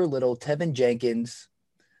 Tevin Jenkins,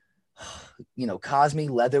 Cosme,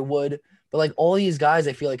 Leatherwood. But like all these guys,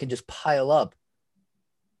 I feel like can just pile up.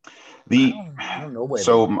 I don't know where.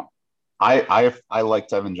 So I like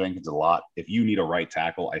Tevin Jenkins a lot. If you need a right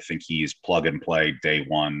tackle, I think he's plug and play day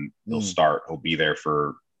one. He'll start. He'll be there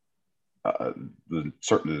for the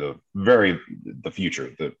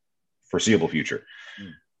future, the foreseeable future.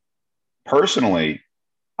 Personally,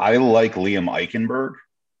 I like Liam Eichenberg,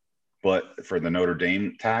 but for the Notre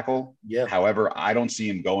Dame tackle. Yeah. However, I don't see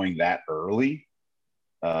him going that early.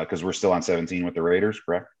 Because we're still on 17 with the Raiders,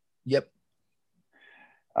 correct? Yep.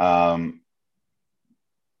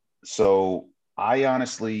 So I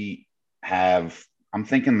honestly I'm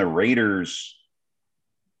thinking the Raiders,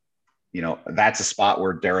 that's a spot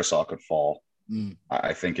where Darisaw could fall. Mm.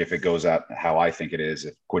 I think if it goes out how I think it is,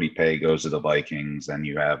 if Kwity Paye goes to the Vikings, then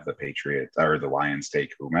you have the Patriots or the Lions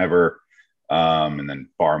take whomever, and then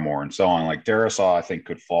Barmore and so on. Like Darisaw, I think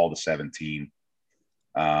could fall to 17.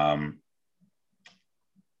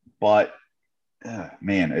 But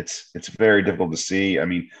man, it's very difficult to see. I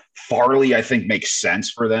mean, Farley, I think, makes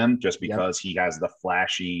sense for them just because he has the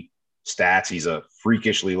flashy stats. He's a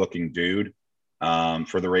freakishly looking dude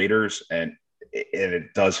for the Raiders, and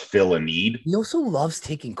it does fill a need. He also loves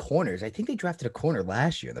taking corners. I think they drafted a corner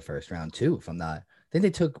last year in the first round too, if I'm not. I think they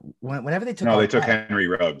took whenever they took. No, they took Henry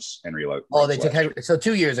Ruggs. Oh, they took Henry. So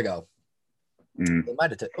 2 years ago. Mm. They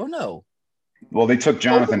might have took. Oh no. Well, they took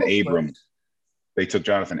Jonathan Abram. They took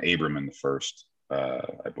Jonathan Abram in the first,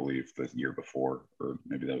 I believe, the year before, or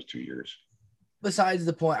maybe that was 2 years. Besides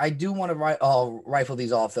the point, I do want to rifle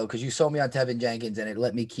these off, though, because you sold me on Tevin Jenkins, and it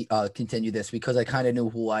let me continue this because I kind of knew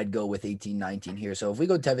who I'd go with 18-19 here. So if we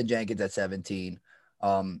go Tevin Jenkins at 17,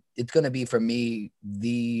 it's going to be for me,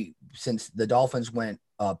 since the Dolphins went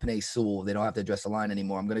Penei Sewell, they don't have to address the line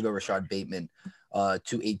anymore. I'm going to go Rashad Bateman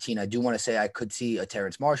to 18. I do want to say I could see a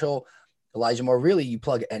Terrence Marshall, Elijah Moore. Really, you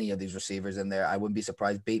plug any of these receivers in there, I wouldn't be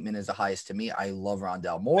surprised. Bateman is the highest to me. I love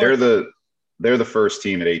Rondale Moore. They're the first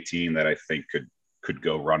team at 18 that I think could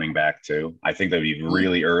go running back too. I think that'd be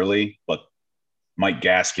really early, but Mike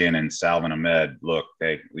Gaskin and Salvon Ahmed, look,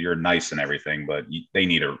 you're nice and everything, but they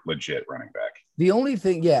need a legit running back. The only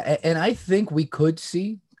thing, and I think we could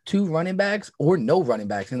see 2 running backs or no running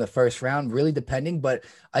backs in the first round, really depending, but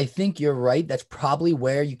I think you're right. That's probably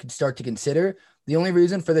where you could start to consider. The only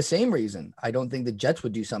reason, for the same reason, I don't think the Jets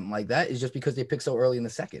would do something like that is just because they pick so early in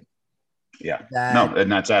the second. Yeah,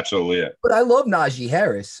 and that's absolutely it. But I love Najee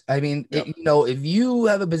Harris. I mean, if you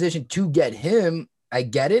have a position to get him, I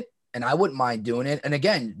get it, and I wouldn't mind doing it. And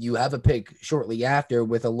again, you have a pick shortly after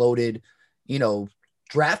with a loaded,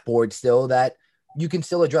 draft board still that you can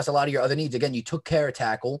still address a lot of your other needs. Again, you took care of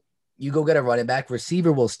tackle. You go get a running back.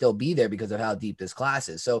 Receiver will still be there because of how deep this class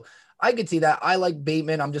is. So I could see that. I like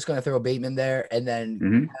Bateman. I'm just going to throw Bateman there and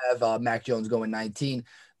then have Mac Jones going 19.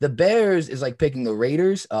 The Bears is like picking the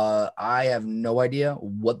Raiders. I have no idea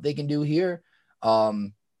what they can do here. I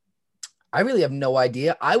really have no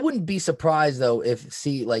idea. I wouldn't be surprised, though,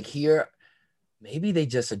 here, maybe they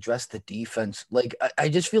just address the defense. Like, I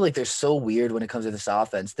just feel like they're so weird when it comes to this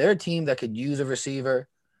offense. They're a team that could use a receiver.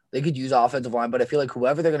 They could use offensive line, but I feel like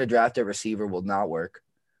whoever they're going to draft at receiver will not work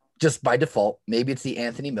just by default. Maybe it's the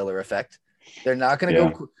Anthony Miller effect. They're not going to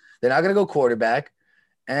go. They're not going to go quarterback,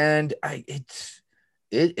 and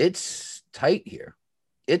it's tight here.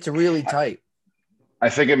 It's really tight. I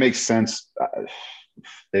think it makes sense.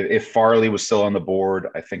 If Farley was still on the board,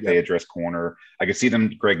 I think they address corner. I could see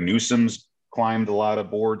them. Greg Newsom's climbed a lot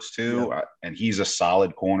of boards too, and he's a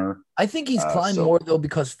solid corner. I think he's climbed more though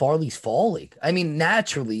because Farley's falling. I mean,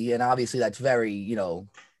 naturally, and obviously that's very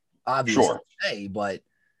obvious to say, but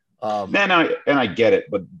and I get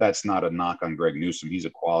it, but that's not a knock on Greg Newsome. He's a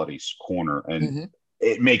quality corner, and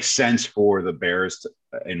it makes sense for the Bears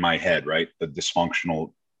in my head, right? The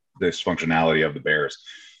dysfunctionality of the Bears.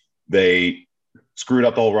 They screwed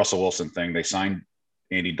up the whole Russell Wilson thing. They signed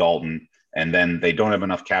Andy Dalton, and then they don't have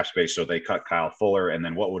enough cap space, so they cut Kyle Fuller. And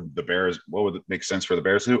then what would it make sense for the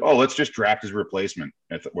Bears to do? Oh, let's just draft his replacement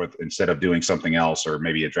instead of doing something else or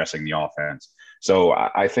maybe addressing the offense. So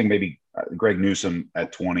I think maybe Greg Newsome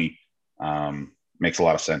at 20 makes a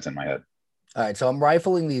lot of sense in my head. All right, so I'm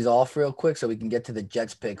rifling these off real quick so we can get to the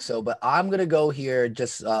Jets pick. But I'm gonna go here.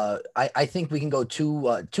 Just I think we can go two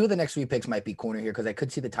of the next 3 picks might be corner here because I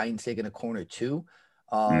could see the Titans taking a corner too.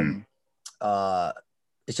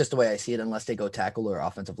 It's just the way I see it, unless they go tackle or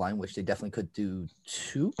offensive line, which they definitely could do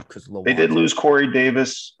too. Because they did lose Corey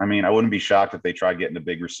Davis. I mean, I wouldn't be shocked if they tried getting a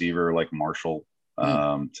big receiver like Marshall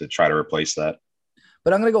to try to replace that.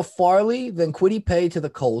 But I'm going to go Farley, then Kwity Paye to the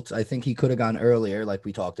Colts. I think he could have gone earlier, like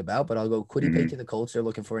we talked about, but I'll go Kwity Paye to the Colts. They're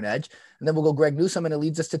looking for an edge. And then we'll go Greg Newsome, and it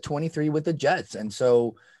leads us to 23 with the Jets. And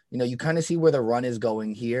so, you kind of see where the run is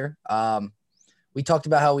going here. We talked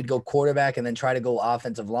about how we'd go quarterback and then try to go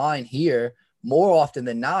offensive line here more often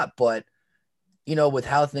than not. But, with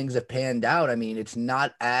how things have panned out, I mean, it's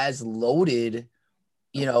not as loaded,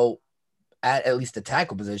 at least the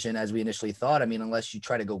tackle position as we initially thought. I mean, unless you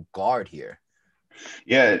try to go guard here.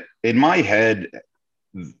 Yeah, in my head,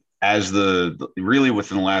 as really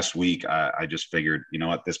within the last week, I just figured, you know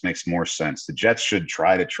what, this makes more sense. The Jets should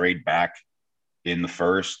try to trade back in the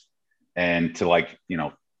first and to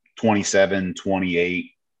 27,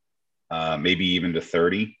 28, maybe even to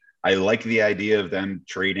 30. I like the idea of them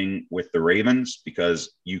trading with the Ravens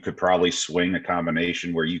because you could probably swing a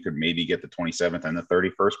combination where you could maybe get the 27th and the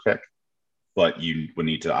 31st pick, but you would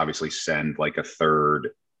need to obviously send like a third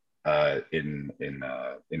in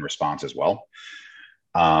response as well.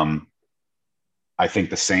 I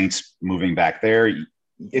think the Saints moving back there,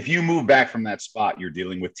 if you move back from that spot, you're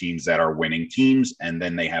dealing with teams that are winning teams, and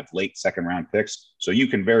then they have late second round picks. So you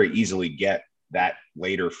can very easily get that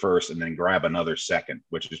later first and then grab another second,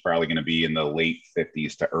 which is probably going to be in the late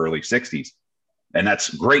 50s to early 60s. And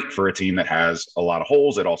that's great for a team that has a lot of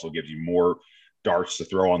holes. It also gives you more darts to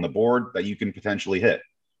throw on the board that you can potentially hit.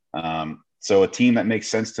 So a team that makes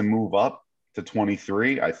sense to move up to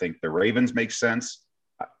 23, I think the Ravens make sense.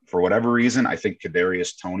 For whatever reason, I think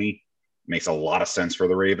Kadarius Toney makes a lot of sense for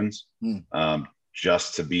the Ravens,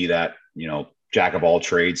 just to be that, jack of all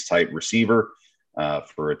trades type receiver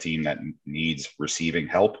for a team that needs receiving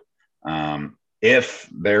help. If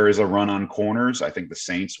there is a run on corners, I think the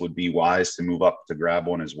Saints would be wise to move up to grab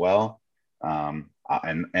one as well.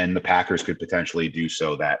 And the Packers could potentially do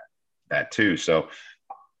so that too. So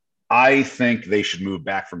I think they should move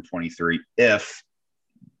back from 23 if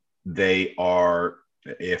there's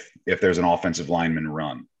an offensive lineman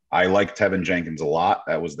run. I like Tevin Jenkins a lot.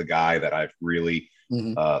 That was the guy that I really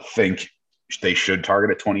think they should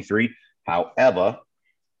target at 23. However,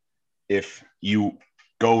 if you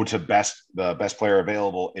go to the best player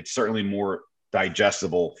available, it's certainly more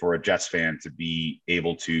digestible for a Jets fan to be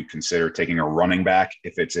able to consider taking a running back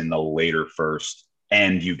if it's in the later first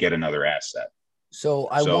and you get another asset. So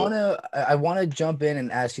I wanna jump in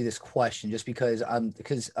and ask you this question just because all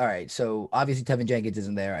right. So obviously Tevin Jenkins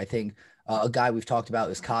isn't there. I think a guy we've talked about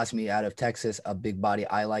is Cosmi out of Texas, a big body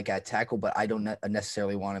I like at tackle, but I don't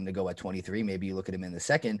necessarily want him to go at 23. Maybe you look at him in the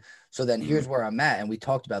second. So then here's where I'm at, and we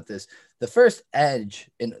talked about this. The first edge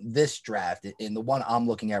in this draft, in the one I'm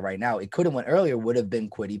looking at right now, it could have went earlier, would have been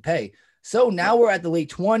Kwity Paye. So now we're at the late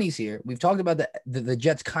 20s here. We've talked about the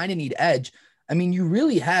Jets kind of need edge. I mean, you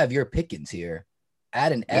really have your pickings here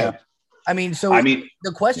at an edge. Yeah.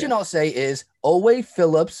 The question I'll say is Owe,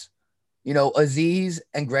 Phillips, Azeez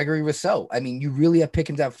and Gregory Rousseau. I mean, you really have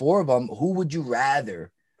Pickens at 4 of them. Who would you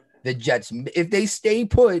rather the Jets, if they stay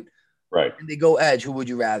put, right, and they go edge, who would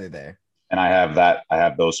you rather there? And I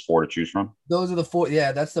have those 4 to choose from. Those are the 4.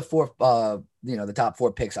 Yeah, that's the 4, the top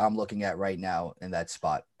 4 picks I'm looking at right now in that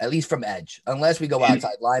spot, at least from edge, unless we go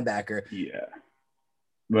outside linebacker. Yeah.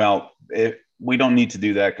 Well, we don't need to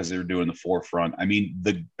do that because they're doing the forefront. I mean,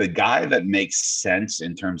 the guy that makes sense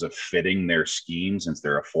in terms of fitting their scheme, since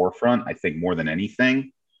they're a forefront, I think more than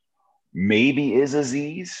anything, maybe is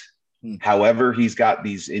Azeez. However, he's got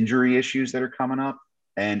these injury issues that are coming up.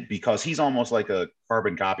 And because he's almost like a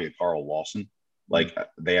carbon copy of Carl Lawson, like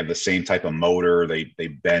they have the same type of motor, they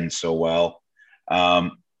bend so well.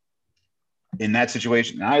 In that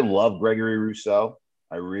situation, and I love Gregory Rousseau.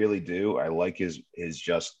 I really do. I like his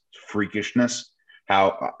just freakishness.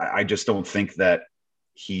 How I just don't think that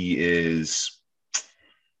he's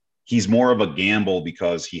more of a gamble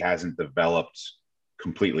because he hasn't developed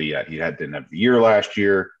completely yet. Didn't have the year last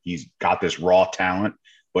year. He's got this raw talent,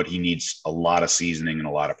 but he needs a lot of seasoning and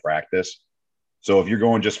a lot of practice. So if you're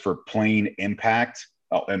going just for plain impact,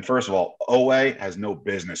 and first of all, Owe has no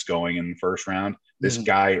business going in the first round. This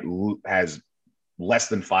guy has less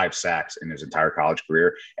than 5 sacks in his entire college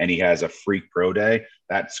career, and he has a freak pro day.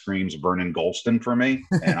 That screams Vernon Golston for me,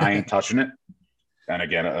 and I ain't touching it. And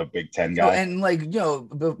again, a Big Ten guy. And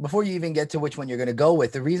before you even get to which one you're going to go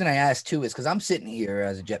with, the reason I asked too is because I'm sitting here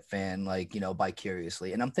as a Jet fan,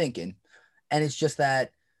 bicariously, and I'm thinking, and it's just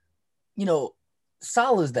that,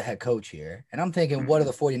 Saleh's the head coach here, and I'm thinking, what do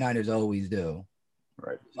the 49ers always do?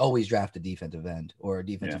 Right. Always draft a defensive end or a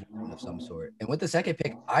defensive end of some sort. And with the second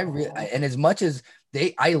pick, and as much as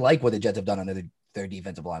I like what the Jets have done under their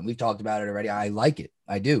defensive line. We've talked about it already. I like it.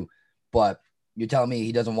 I do. But you're telling me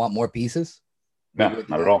he doesn't want more pieces? No,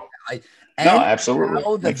 not at all. No, absolutely.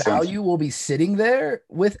 How the value will be sitting there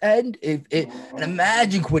with Ed. And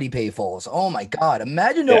imagine Kwity Paye falls. Oh my God.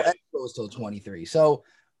 Imagine Ed goes till 23. So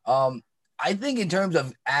I think in terms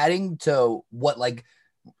of adding to what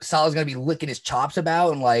Saleh's going to be licking his chops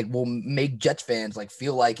about and will make Jets fans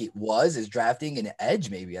feel like it is drafting an edge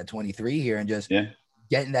maybe at 23 here and just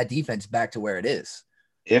getting that defense back to where it is.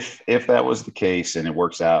 If that was the case and it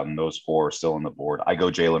works out and those 4 are still on the board, I go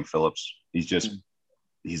Jalen Phillips.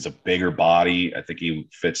 He's a bigger body. I think he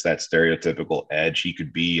fits that stereotypical edge. He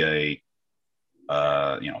could be he's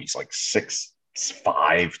like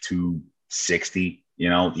 6'5", 260.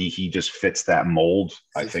 He just fits that mold.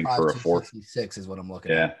 6'5", I think for a 466 is what I'm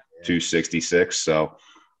looking at. 266. So,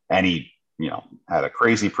 and he had a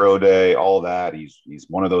crazy pro day, all that. He's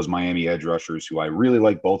one of those Miami edge rushers who I really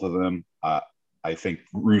like, both of them. I think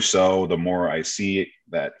Rousseau, the more I see it,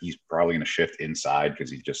 that he's probably going to shift inside because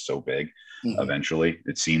he's just so big. Eventually,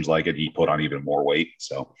 it seems like it. He put on even more weight.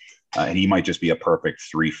 So, and he might just be a perfect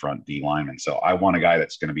 3 front D lineman. So I want a guy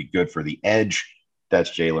that's going to be good for the edge. That's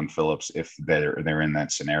Jaelan Phillips if they're in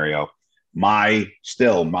that scenario. My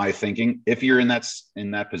thinking, if you're in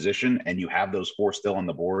that position and you have those 4 still on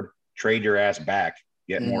the board, trade your ass back,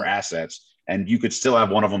 get more assets, and you could still have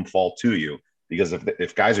one of them fall to you, because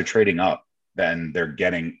if guys are trading up, then they're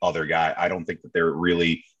getting other guy. I don't think that they're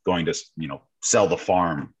really going to, sell the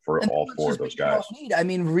farm for all 4 of those guys. I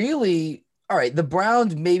mean, really, all right, the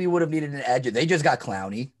Browns maybe would have needed an edge. They just got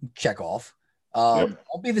Clowney, check off. Won't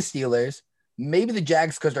be the Steelers. Maybe the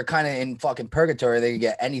Jags, because they're kind of in fucking purgatory. They could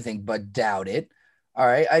get anything, but doubt it. All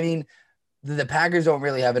right. I mean, the Packers don't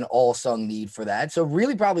really have an all-sung need for that. So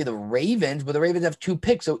really probably the Ravens, but the Ravens have 2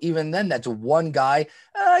 picks. So even then, that's one guy.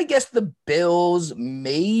 I guess the Bills,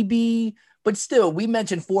 maybe. But still, we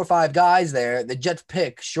mentioned 4 or 5 guys there. The Jets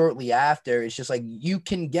pick shortly after. It's just like you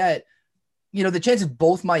can get, the chances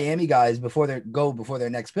both Miami guys before their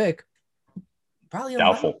next pick. Probably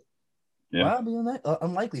doubtful.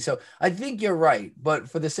 Unlikely. So I think you're right. But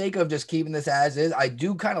for the sake of just keeping this as is, I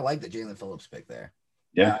do kind of like the Jaelan Phillips pick there.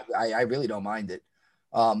 Yeah. I really don't mind it.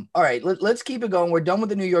 All right, let's keep it going. We're done with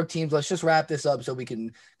the New York teams. Let's just wrap this up so we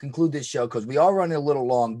can conclude this show, because we are running a little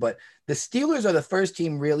long. But the Steelers are the first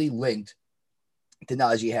team really linked to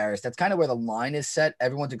Najee Harris. That's kind of where the line is set.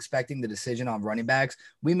 Everyone's expecting the decision on running backs.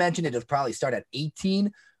 We mentioned it'll probably start at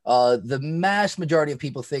 18. The mass majority of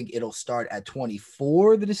people think it'll start at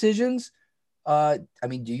 24, the decisions. I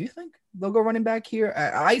mean, do you think they'll go running back here?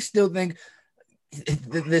 I still think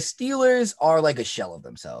the Steelers are like a shell of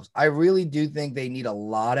themselves. I really do think they need a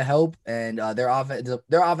lot of help, and their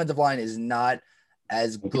offensive line is not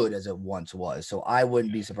as good as it once was. So I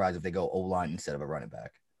wouldn't be surprised if they go O-line instead of a running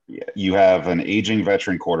back. Yeah, you have an aging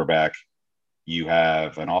veteran quarterback. You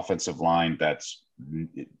have an offensive line that's,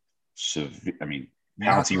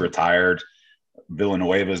 Pouncey retired.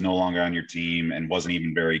 Villanueva is no longer on your team and wasn't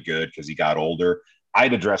even very good because he got older.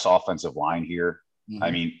 I'd address offensive line here.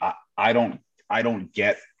 I mean, I don't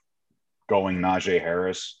get going Najee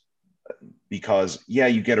Harris, because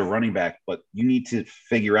you get a running back, but you need to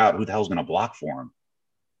figure out who the hell's going to block for him.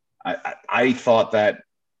 I thought that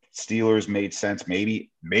Steelers made sense. Maybe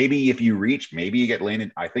if you reach, maybe you get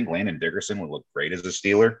Landon. I think Landon Dickerson would look great as a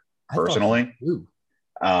Steeler, personally.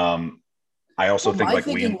 I also think my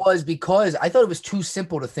thinking was because I thought it was too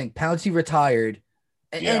simple to think Pouncey retired.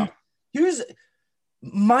 And here's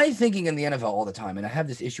my thinking in the NFL all the time, and I have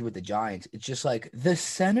this issue with the Giants. It's just like the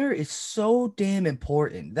center is so damn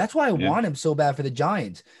important. That's why I want him so bad for the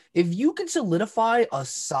Giants. If you can solidify a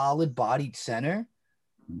solid bodied center,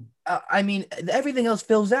 I mean, everything else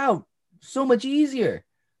fills out so much easier.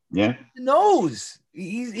 Yeah. He knows.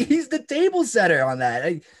 He's the table setter on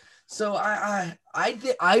that. So I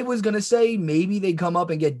was going to say maybe they come up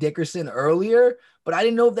and get Dickerson earlier, but I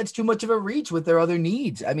didn't know if that's too much of a reach with their other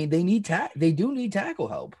needs. I mean, they do need tackle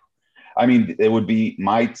help. I mean, it would be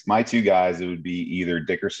my 2 guys. It would be either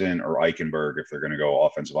Dickerson or Eichenberg if they're going to go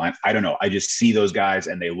offensive line. I don't know. I just see those guys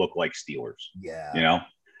and they look like Steelers. Yeah.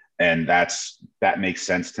 And that makes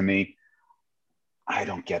sense to me. I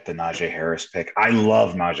don't get the Najee Harris pick. I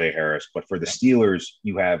love Najee Harris, but for the Steelers,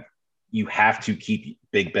 you have to keep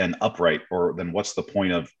Big Ben upright, or then what's the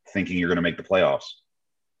point of thinking you're going to make the playoffs?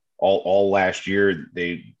 All last year,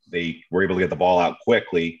 they were able to get the ball out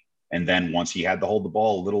quickly, and then once he had to hold the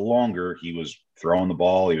ball a little longer, he was throwing the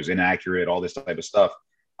ball, he was inaccurate, all this type of stuff.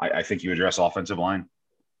 I think you address offensive line.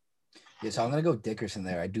 Yeah, so I'm going to go Dickerson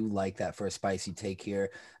there. I do like that for a spicy take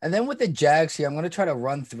here. And then with the Jags here, I'm going to try to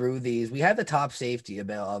run through these. We have the top safety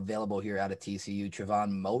available here out of TCU,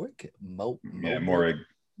 Trevon Moehrig. Moehrig.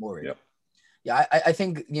 Yep. Yeah, I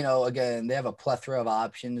think, again, they have a plethora of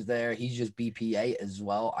options there. He's just BPA as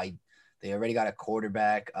well. They already got a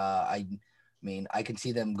quarterback. I mean, I can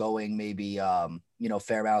see them going maybe,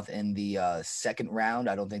 Fairmouth in the second round.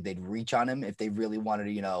 I don't think they'd reach on him if they really wanted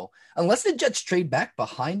to, unless the Jets trade back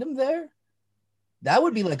behind him there. That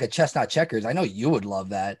would be like a chestnut checkers. I know you would love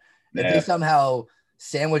that. Yeah. If they somehow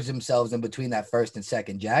sandwich themselves in between that first and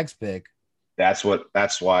second Jags pick. That's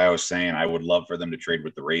why I was saying I would love for them to trade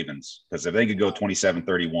with the Ravens, because if they could go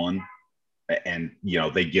 27-31 and,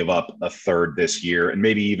 they give up a third this year and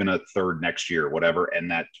maybe even a third next year, whatever,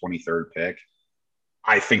 and that 23rd pick,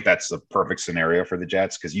 I think that's the perfect scenario for the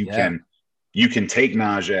Jets, because you can take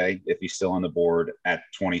Najee if he's still on the board at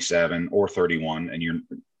 27 or 31, and you're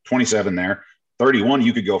 27 there, 31,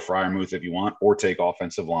 you could go Fryermuth if you want, or take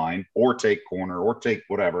offensive line, or take corner, or take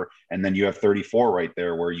whatever. And then you have 34 right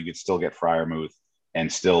there where you could still get Fryermuth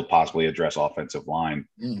and still possibly address offensive line.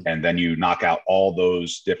 And then you knock out all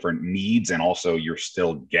those different needs, and also you're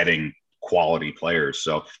still getting quality players.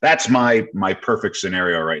 So that's my perfect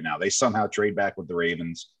scenario right now. They somehow trade back with the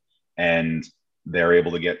Ravens, and they're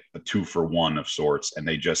able to get a 2-for-1 of sorts, and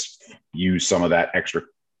they just use some of that extra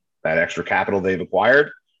capital they've acquired,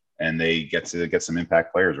 and they get to get some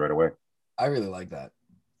impact players right away. I really like that.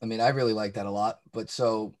 I mean, I really like that a lot. But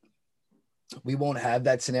so we won't have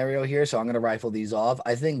that scenario here, so I'm going to rifle these off.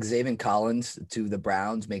 I think Zaven Collins to the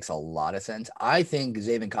Browns makes a lot of sense. I think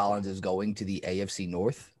Zaven Collins is going to the AFC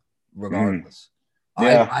North regardless.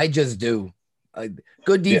 Yeah. I just do.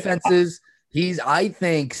 Good defenses. I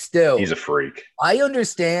think still. He's a freak. I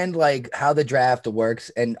understand like how the draft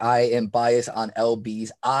works, and I am biased on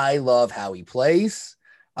LBs. I love how he plays.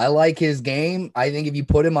 I like his game. I think if you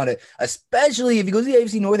put him on especially if he goes to the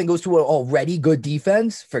AFC North and goes to an already good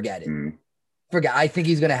defense, forget it. I think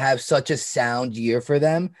he's going to have such a sound year for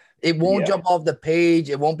them. It won't jump off the page.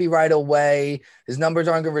 It won't be right away. His numbers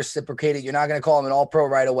aren't going to reciprocate it. You're not going to call him an all-pro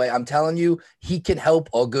right away. I'm telling you, he can help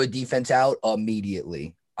a good defense out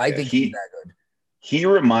immediately. I think he's that good. He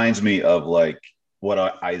reminds me of like what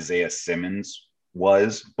Isaiah Simmons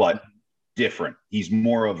was, but different. He's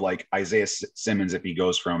more of like Isaiah Simmons if he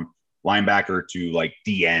goes from linebacker to like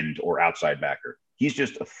D-end or outside backer. He's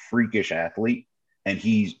just a freakish athlete, and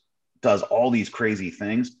he does all these crazy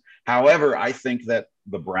things. However, I think that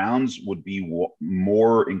the Browns would be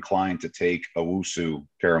more inclined to take Owusu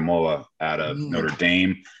Karamoa out of Notre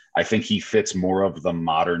Dame. I think he fits more of the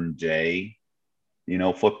modern day,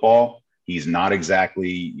 football. He's not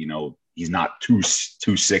exactly, he's not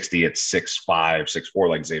 260 at 6'5", 6'4"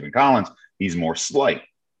 like Zaven Collins. He's more slight,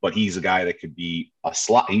 but he's a guy that could be a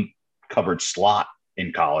slot. He covered slot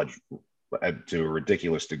in college to a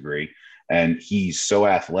ridiculous degree, and he's so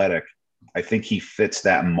athletic. I think he fits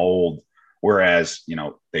that mold. Whereas,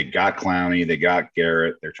 they got Clowney, they got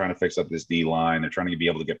Garrett. They're trying to fix up this D-line. They're trying to be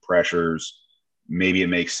able to get pressures. Maybe it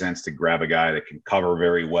makes sense to grab a guy that can cover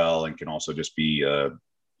very well and can also just be a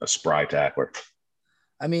spry tackler.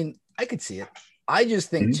 I mean, I could see it. I just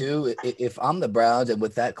think, too, if I'm the Browns and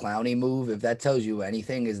with that Clowney move, if that tells you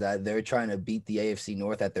anything, is that they're trying to beat the AFC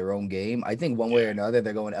North at their own game. I think one way or another,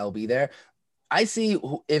 they're going LB there. I see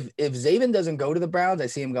if Zaven doesn't go to the Browns, I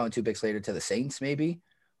see him going 2 picks later to the Saints, maybe.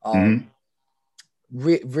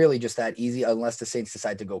 Really just that easy, unless the Saints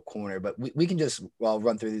decide to go corner. But we can just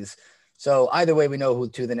run through these. So either way, we know who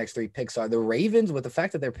 2 of the next 3 picks are. The Ravens, with the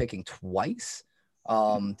fact that they're picking twice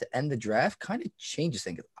to end the draft, kind of changes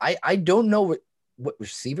things. I don't know what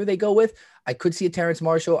receiver they go with. I could see a Terrence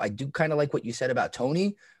Marshall. I do kind of like what you said about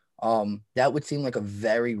Tony. That would seem like a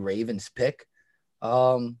very Ravens pick.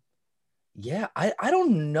 Yeah, I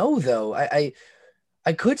don't know though.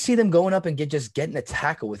 I could see them going up and getting a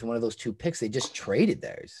tackle with one of those 2 picks. They just traded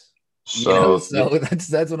theirs. So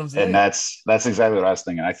that's what I'm saying. And that's exactly what I was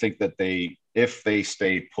thinking. I think that if they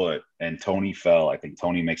stay put and Tony fell, I think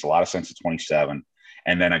Tony makes a lot of sense at 27.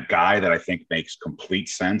 And then a guy that I think makes complete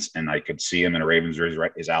sense, and I could see him in a Ravens jersey,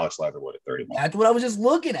 right, is Alex Leatherwood at 31. That's what I was just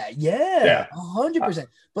looking at. Yeah. 100%.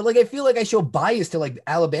 But like, I feel like I show bias to like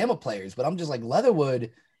Alabama players, but I'm just like Leatherwood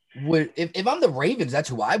if I'm the Ravens, that's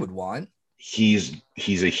who I would want. He's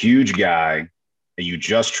a huge guy, and you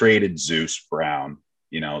just traded Zeus Brown,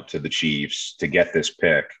 to the Chiefs to get this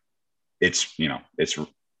pick. It's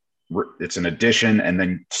an addition, and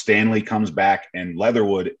then Stanley comes back, and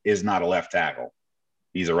Leatherwood is not a left tackle.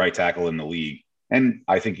 He's a right tackle in the league, and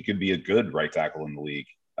I think he could be a good right tackle in the league.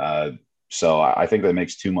 So I think that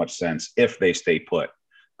makes too much sense if they stay put.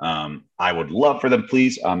 I would love for them,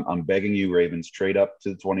 please. I'm begging you, Ravens, trade up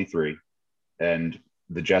to 23, and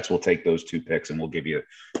the Jets will take those 2 picks, and we'll give you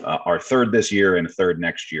our 3rd this year and a 3rd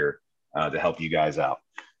next year to help you guys out.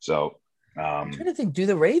 So I'm trying to think, do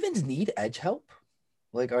the Ravens need edge help?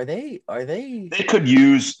 Like, are they? They could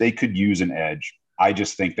use an edge. I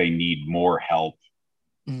just think they need more help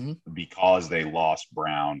because they lost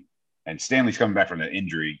Brown, and Stanley's coming back from the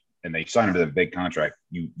injury, and they signed him to the big contract.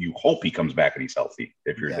 You hope he comes back and he's healthy.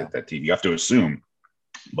 If you're that team, you have to assume,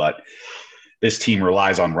 but this team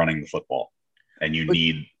relies on running the football, and you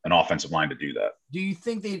need an offensive line to do that. Do you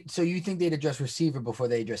think they'd address receiver before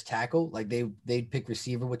they address tackle? Like they'd pick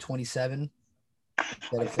receiver with 27?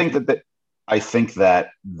 I think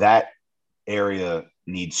that area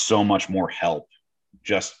needs so much more help,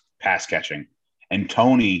 just pass catching. And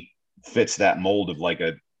Tony fits that mold of like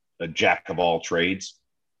a jack of all trades.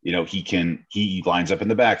 He lines up in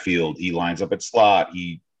the backfield. He lines up at slot.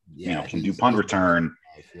 He can do punt return.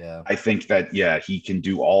 Yeah. I think that, he can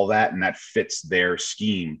do all that, and that fits their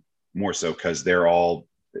scheme more so because they're all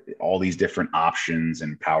these different options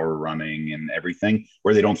and power running and everything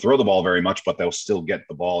where they don't throw the ball very much, but they'll still get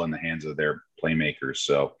the ball in the hands of their playmakers.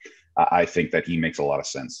 So I think that he makes a lot of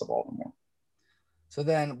sense to Baltimore. So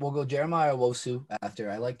then we'll go Jeremiah Owusu after.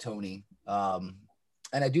 I like Tony. And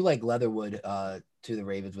I do like Leatherwood to the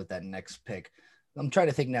Ravens with that next pick. I'm trying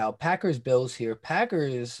to think now. Packers, Bills here.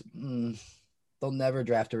 Packers, they'll never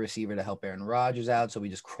draft a receiver to help Aaron Rodgers out, so we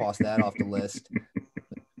just cross that off the list.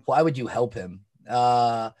 Why would you help him?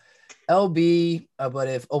 LB, but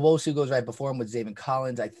if Owusu goes right before him with Zaven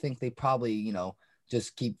Collins, I think they probably,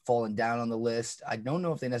 just keep falling down on the list. I don't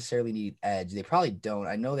know if they necessarily need edge. They probably don't.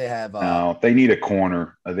 I know they have. No, they need a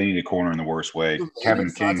corner. They need a corner in the worst way. Kevin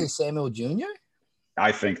King. Asante Samuel Jr.?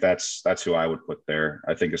 I think that's who I would put there.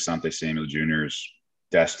 I think Asante Samuel Jr. is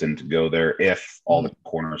destined to go there if all the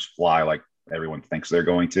corners fly like everyone thinks they're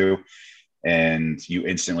going to. And you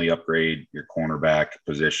instantly upgrade your cornerback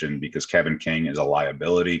position because Kevin King is a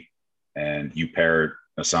liability. And you pair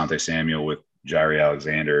Asante Samuel with Jaire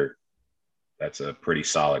Alexander, that's a pretty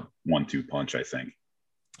solid 1-2 punch, I think.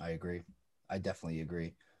 I agree. I definitely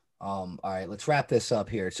agree. All right, let's wrap this up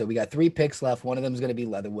here. So we got 3 picks left. One of them is going to be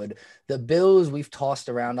Leatherwood. The Bills, we've tossed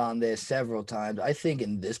around on this several times. I think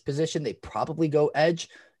in this position, they probably go edge.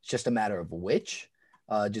 It's just a matter of which,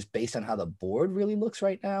 just based on how the board really looks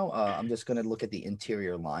right now. I'm just going to look at the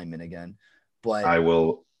interior lineman again. But I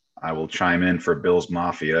will chime in for Bills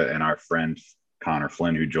Mafia and our friend Connor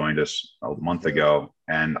Flynn, who joined us a month ago,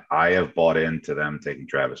 and I have bought into them taking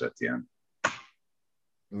Travis Etienne.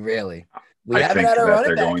 Really? I think that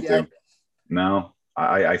they're going to. No,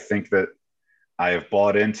 I think that I have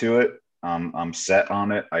bought into it. I'm set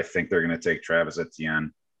on it. I think they're going to take Travis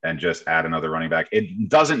Etienne and just add another running back. It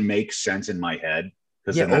doesn't make sense in my head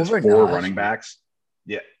because then that's 4 running backs.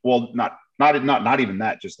 Yeah, well, not even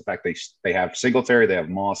that. Just the fact they have Singletary, they have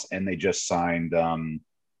Moss, and they just signed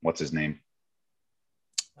what's his name?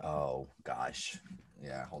 Oh gosh,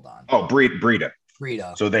 yeah. Hold on. Oh, Breida.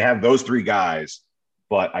 Breida. So they have those 3 guys.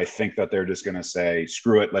 But I think that they're just going to say,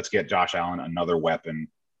 screw it, let's get Josh Allen another weapon.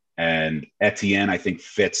 And Etienne, I think,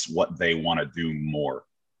 fits what they want to do more.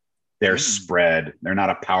 They're spread. They're not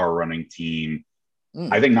a power running team.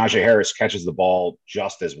 I think Najee Harris catches the ball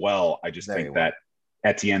just as well. I just think that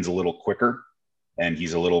Etienne's a little quicker, and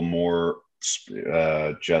he's a little more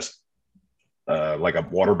like a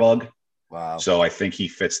water bug. Wow. So I think he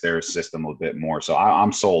fits their system a bit more. So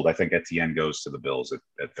I'm sold. I think Etienne goes to the Bills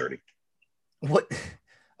at 30. What?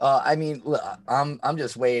 I mean, look, I'm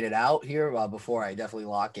just weighing it out here before I definitely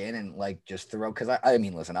lock in and like just throw, because I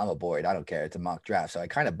mean, listen, I'm a board. I don't care. It's a mock draft, so I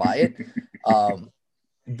kind of buy it.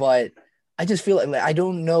 But I just feel like I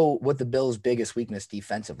don't know what the Bills' biggest weakness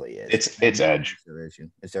defensively is. It's edge.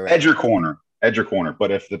 Is there edge or corner? But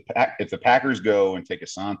if the Packers go and take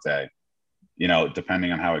Asante,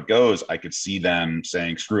 depending on how it goes, I could see them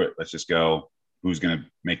saying, screw it, let's just go. Who's going to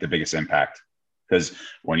make the biggest impact? Because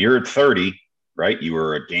when you're at 30, right, you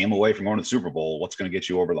were a game away from going to the Super Bowl. What's going to get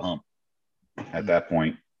you over the hump at that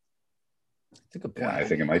point? That's a good point. Yeah, I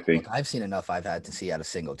think it might be. Look, I've seen enough I've had to see out of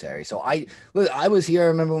Singletary. So I was here. I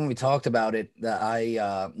remember when we talked about it that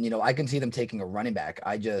I can see them taking a running back.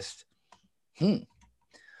 I just,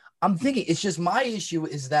 I'm thinking it's just my issue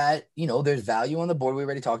is that, there's value on the board. We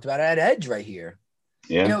already talked about it at edge right here.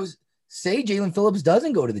 Yeah. Say Jalen Phillips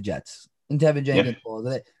doesn't go to the Jets and Tevin Jenkins.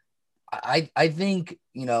 Yeah. I think,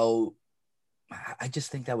 I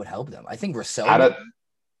just think that would help them. I think Rousseau.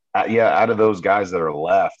 Out of those guys that are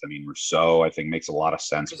left, I mean, Rousseau, I think, makes a lot of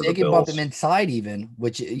sense for the Bills. They can bump them inside even,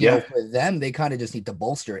 which, for them, they kind of just need to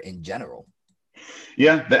bolster in general.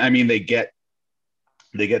 Yeah. I mean, they get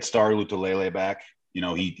Star Lotulelei back.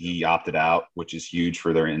 He opted out, which is huge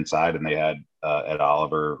for their inside. And they had Ed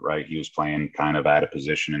Oliver, right? He was playing kind of out of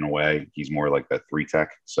position in a way. He's more like that 3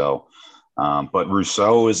 tech. So, but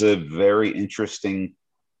Rousseau is a very interesting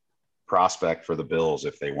prospect for the Bills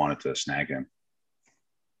if they wanted to snag him.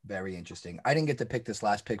 Very interesting. I didn't get to pick this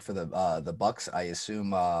last pick for the Bucks. I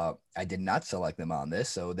assume I did not select them on this,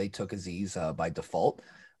 so they took Aziz by default.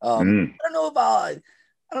 I don't know about.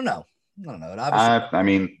 I don't know. I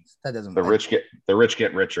mean, that doesn't. The rich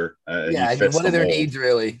get richer. Yeah, I mean, what are their needs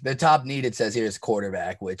really? The top need, it says here, is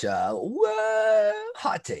quarterback, which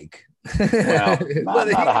hot take. Well, not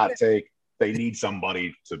a hot take. They need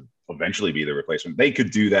somebody to eventually be the replacement. They could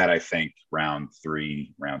do that, I think, round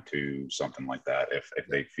 3, round 2, something like that, if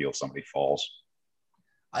they feel somebody falls.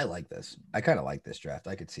 I like this. I kind of like this draft.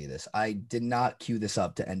 I could see this. I did not queue this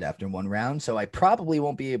up to end after 1 round, so I probably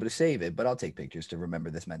won't be able to save it, but I'll take pictures to remember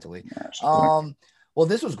this mentally. Well,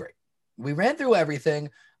 this was great. we ran through everything.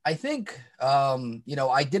 I think,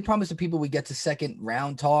 I did promise the people we get to second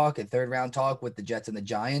round talk and third round talk with the Jets and the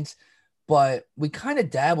Giants, but we kind of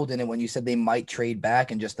dabbled in it when you said they might trade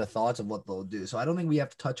back and just the thoughts of what they'll do. So I don't think we have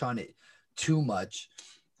to touch on it too much.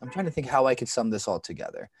 I'm trying to think how I could sum this all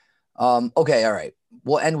together. Okay. All right.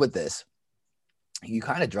 We'll end with this. You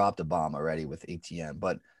kind of dropped a bomb already with ATM,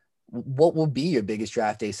 but what will be your biggest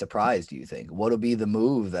draft day surprise, do you think? What will be the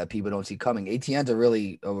move that people don't see coming? ATN's a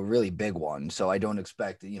really big one, so I don't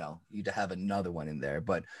expect, you to have another one in there.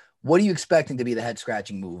 But what are you expecting to be the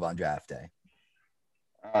head-scratching move on draft day?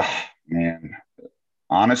 Man,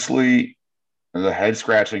 honestly, the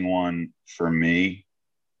head-scratching one for me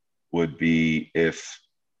would be if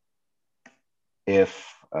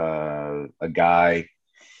a guy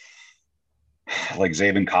like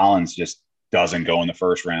Zaven Collins just doesn't go in the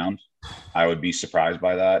first round. I would be surprised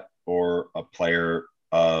by that. Or a player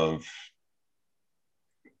of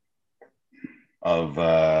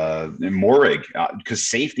Morig, because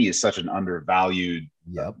safety is such an undervalued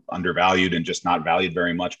and just not valued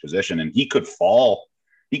very much position. And he could fall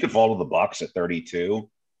to the Bucs at 32.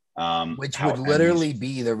 Which would literally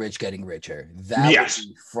be the rich getting richer. That would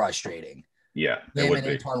be frustrating. Yeah. Him and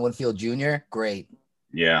Antoine Winfield Jr., great.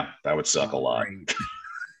 Yeah, that would suck a lot.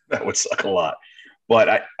 That would suck a lot.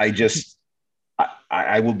 But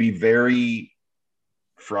I will be very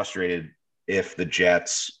frustrated if the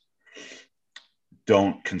Jets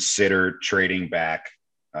don't consider trading back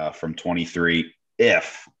from 23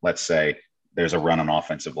 if, let's say, there's a run on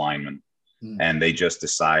offensive lineman and they just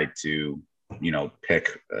decide to,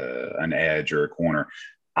 pick an edge or a corner.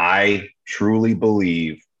 I truly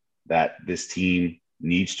believe that this team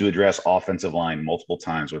needs to address offensive line multiple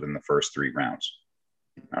times within the first 3 rounds.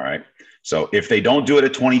 All right. So if they don't do it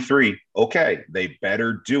at 23, okay, they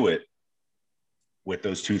better do it with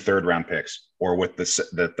those 2 third-round picks or with the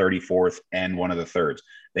 34th and one of the thirds.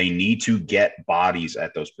 They need to get bodies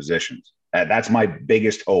at those positions. That's my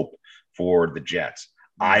biggest hope for the Jets.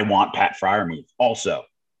 I want Pat Freiermuth. Also,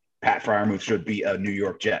 Pat Freiermuth should be a New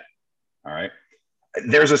York Jet. All right.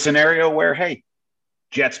 There's a scenario where, hey,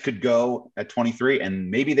 Jets could go at 23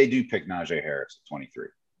 and maybe they do pick Najee Harris at 23.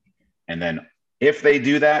 And then if they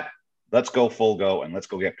do that, let's go full go and let's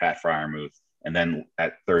go get Pat Freiermuth. And then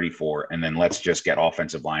at 34, and then let's just get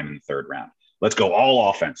offensive line in the 3rd round. Let's go all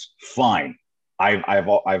offense. Fine.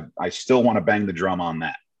 I still want to bang the drum on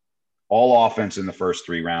that. All offense in the first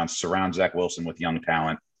 3 rounds. Surround Zach Wilson with young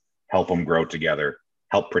talent. Help them grow together.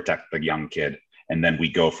 Help protect the young kid. And then we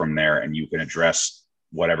go from there and you can address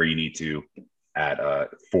whatever you need to at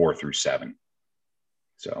 4 through 7.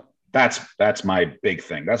 So that's my big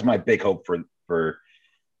thing. That's my big hope for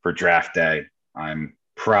draft day. I'm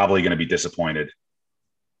probably going to be disappointed.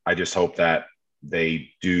 I just hope that they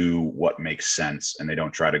do what makes sense and they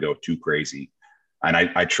don't try to go too crazy. And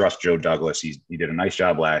I trust Joe Douglas. He did a nice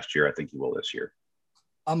job last year. I think he will this year.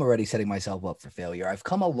 I'm already setting myself up for failure. I've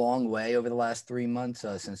come a long way over the last 3 months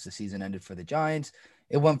since the season ended for the Giants.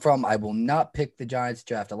 It went from I will not pick the Giants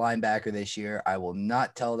to draft a linebacker this year. I will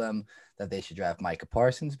not tell them that they should draft Micah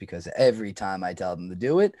Parsons because every time I tell them to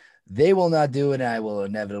do it, they will not do it. And I will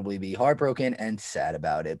inevitably be heartbroken and sad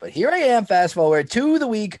about it. But here I am, fast forward to the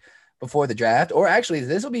week before the draft, or actually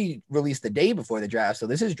this will be released the day before the draft. So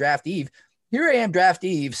this is draft eve. Here I am, draft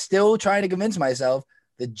eve, still trying to convince myself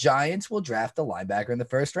the Giants will draft the linebacker in the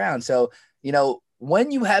 1st round. So,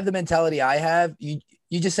 when you have the mentality I have, you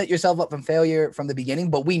just set yourself up from failure from the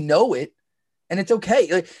beginning, but we know it and it's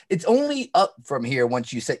okay. Like, it's only up from here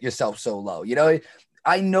once you set yourself so low.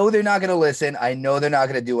 I know they're not going to listen. I know they're not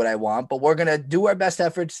going to do what I want, but we're going to do our best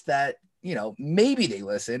efforts that, maybe they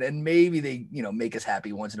listen and maybe they, make us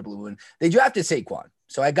happy once in a blue moon. They drafted Saquon.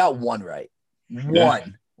 So I got one right.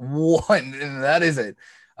 One, and that is it.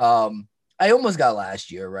 I almost got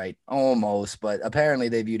last year, right? Almost, but apparently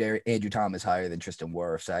they viewed Andrew Thomas higher than Tristan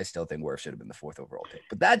Wirfs. So I still think Wirfs should have been the 4th overall pick,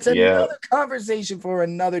 but that's another conversation for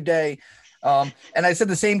another day. And I said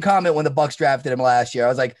the same comment when the Bucs drafted him last year. I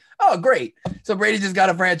was like, oh, great. So Brady just got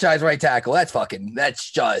a franchise right tackle.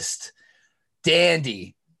 That's just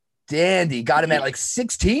dandy. Got him at like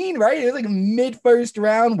 16, right? It was like mid-1st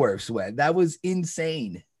round Wirfs went. That was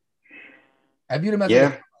insane. I viewed him as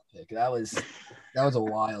a pick. That was a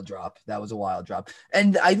wild drop.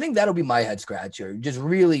 And I think that'll be my head scratcher. Just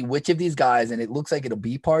really which of these guys, and it looks like it'll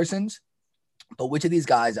be Parsons, but which of these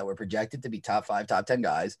guys that were projected to be top 5, top 10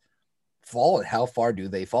 guys fall and how far do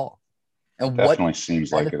they fall? And definitely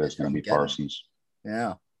seems like it is going to be Parsons.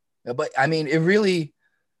 Yeah. But I mean, it really,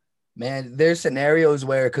 man, there's scenarios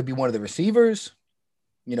where it could be one of the receivers,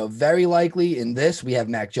 very likely in this, we have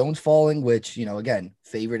Mac Jones falling, which, again,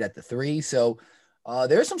 favored at the 3. So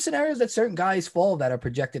There are some scenarios that certain guys fall that are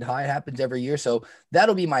projected high. It happens every year. So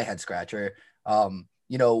that'll be my head scratcher.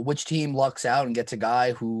 Which team lucks out and gets a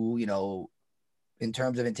guy who, in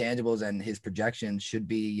terms of intangibles and his projections should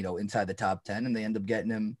be, inside the top 10, and they end up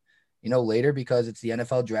getting him, later because it's the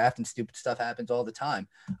NFL draft and stupid stuff happens all the time.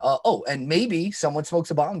 And maybe someone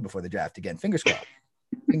smokes a bong before the draft again. Fingers crossed.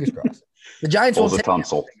 Fingers crossed. The Giants will take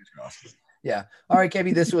tonsil. Fingers crossed. Yeah. All right,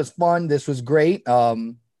 KB, this was fun. This was great.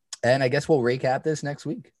 And I guess we'll recap this next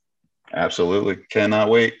week. Absolutely. Cannot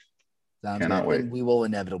wait. Cannot wait. And we will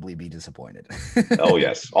inevitably be disappointed. Oh,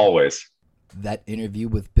 yes. Always. That interview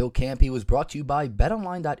with Bill Campy was brought to you by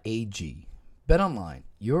betonline.ag. BetOnline,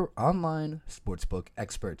 your online sportsbook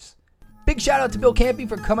experts. Big shout out to Bill Campy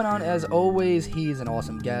for coming on as always. He's an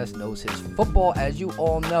awesome guest, knows his football, as you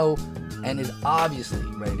all know, and is obviously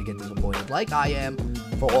ready to get disappointed like I am.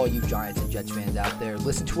 For all you Giants and Jets fans out there,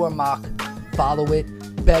 listen to our mock, follow it,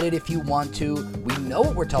 bet it if you want to. We know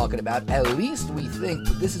what we're talking about, at least we think,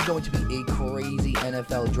 but this is going to be a crazy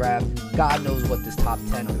NFL draft. God knows what this top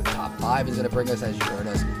 10 or the top 5 is going to bring us, as you heard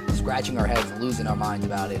us scratching our heads, losing our minds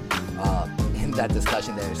about it in that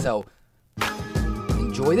discussion there. So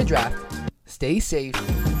enjoy the draft, stay safe.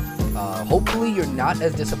 Hopefully you're not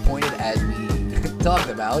as disappointed as we talked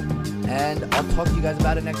about, and I'll talk to you guys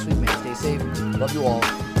about it next week, man. Stay safe. Love you all.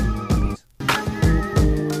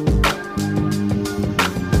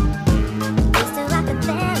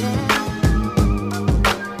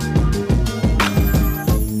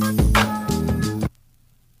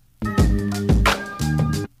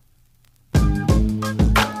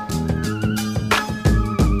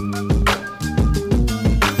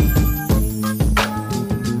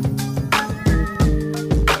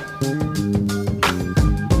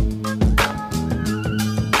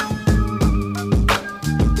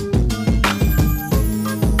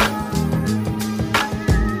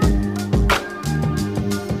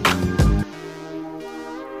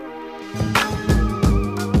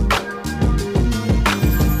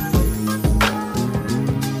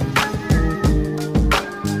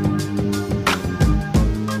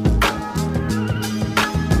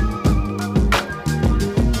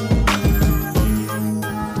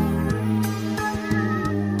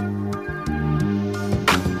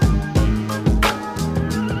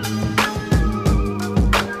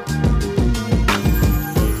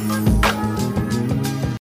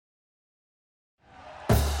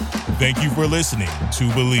 Thank you for listening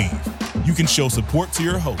to Believe. You can show support to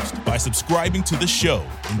your host by subscribing to the show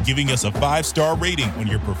and giving us a 5-star rating on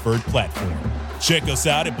your preferred platform. Check us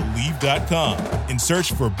out at Believe.com and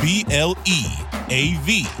search for BLEAV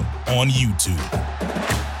on YouTube.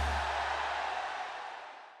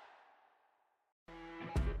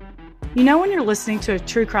 You know when you're listening to a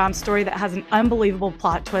true crime story that has an unbelievable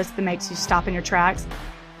plot twist that makes you stop in your tracks?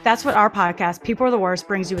 That's what our podcast, People Are the Worst,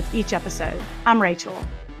 brings you with each episode. I'm Rachel.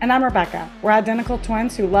 And I'm Rebecca. We're identical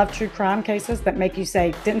twins who love true crime cases that make you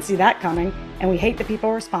say, didn't see that coming, and we hate the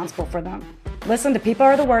people responsible for them. Listen to People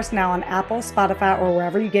Are the Worst now on Apple, Spotify, or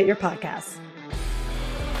wherever you get your podcasts.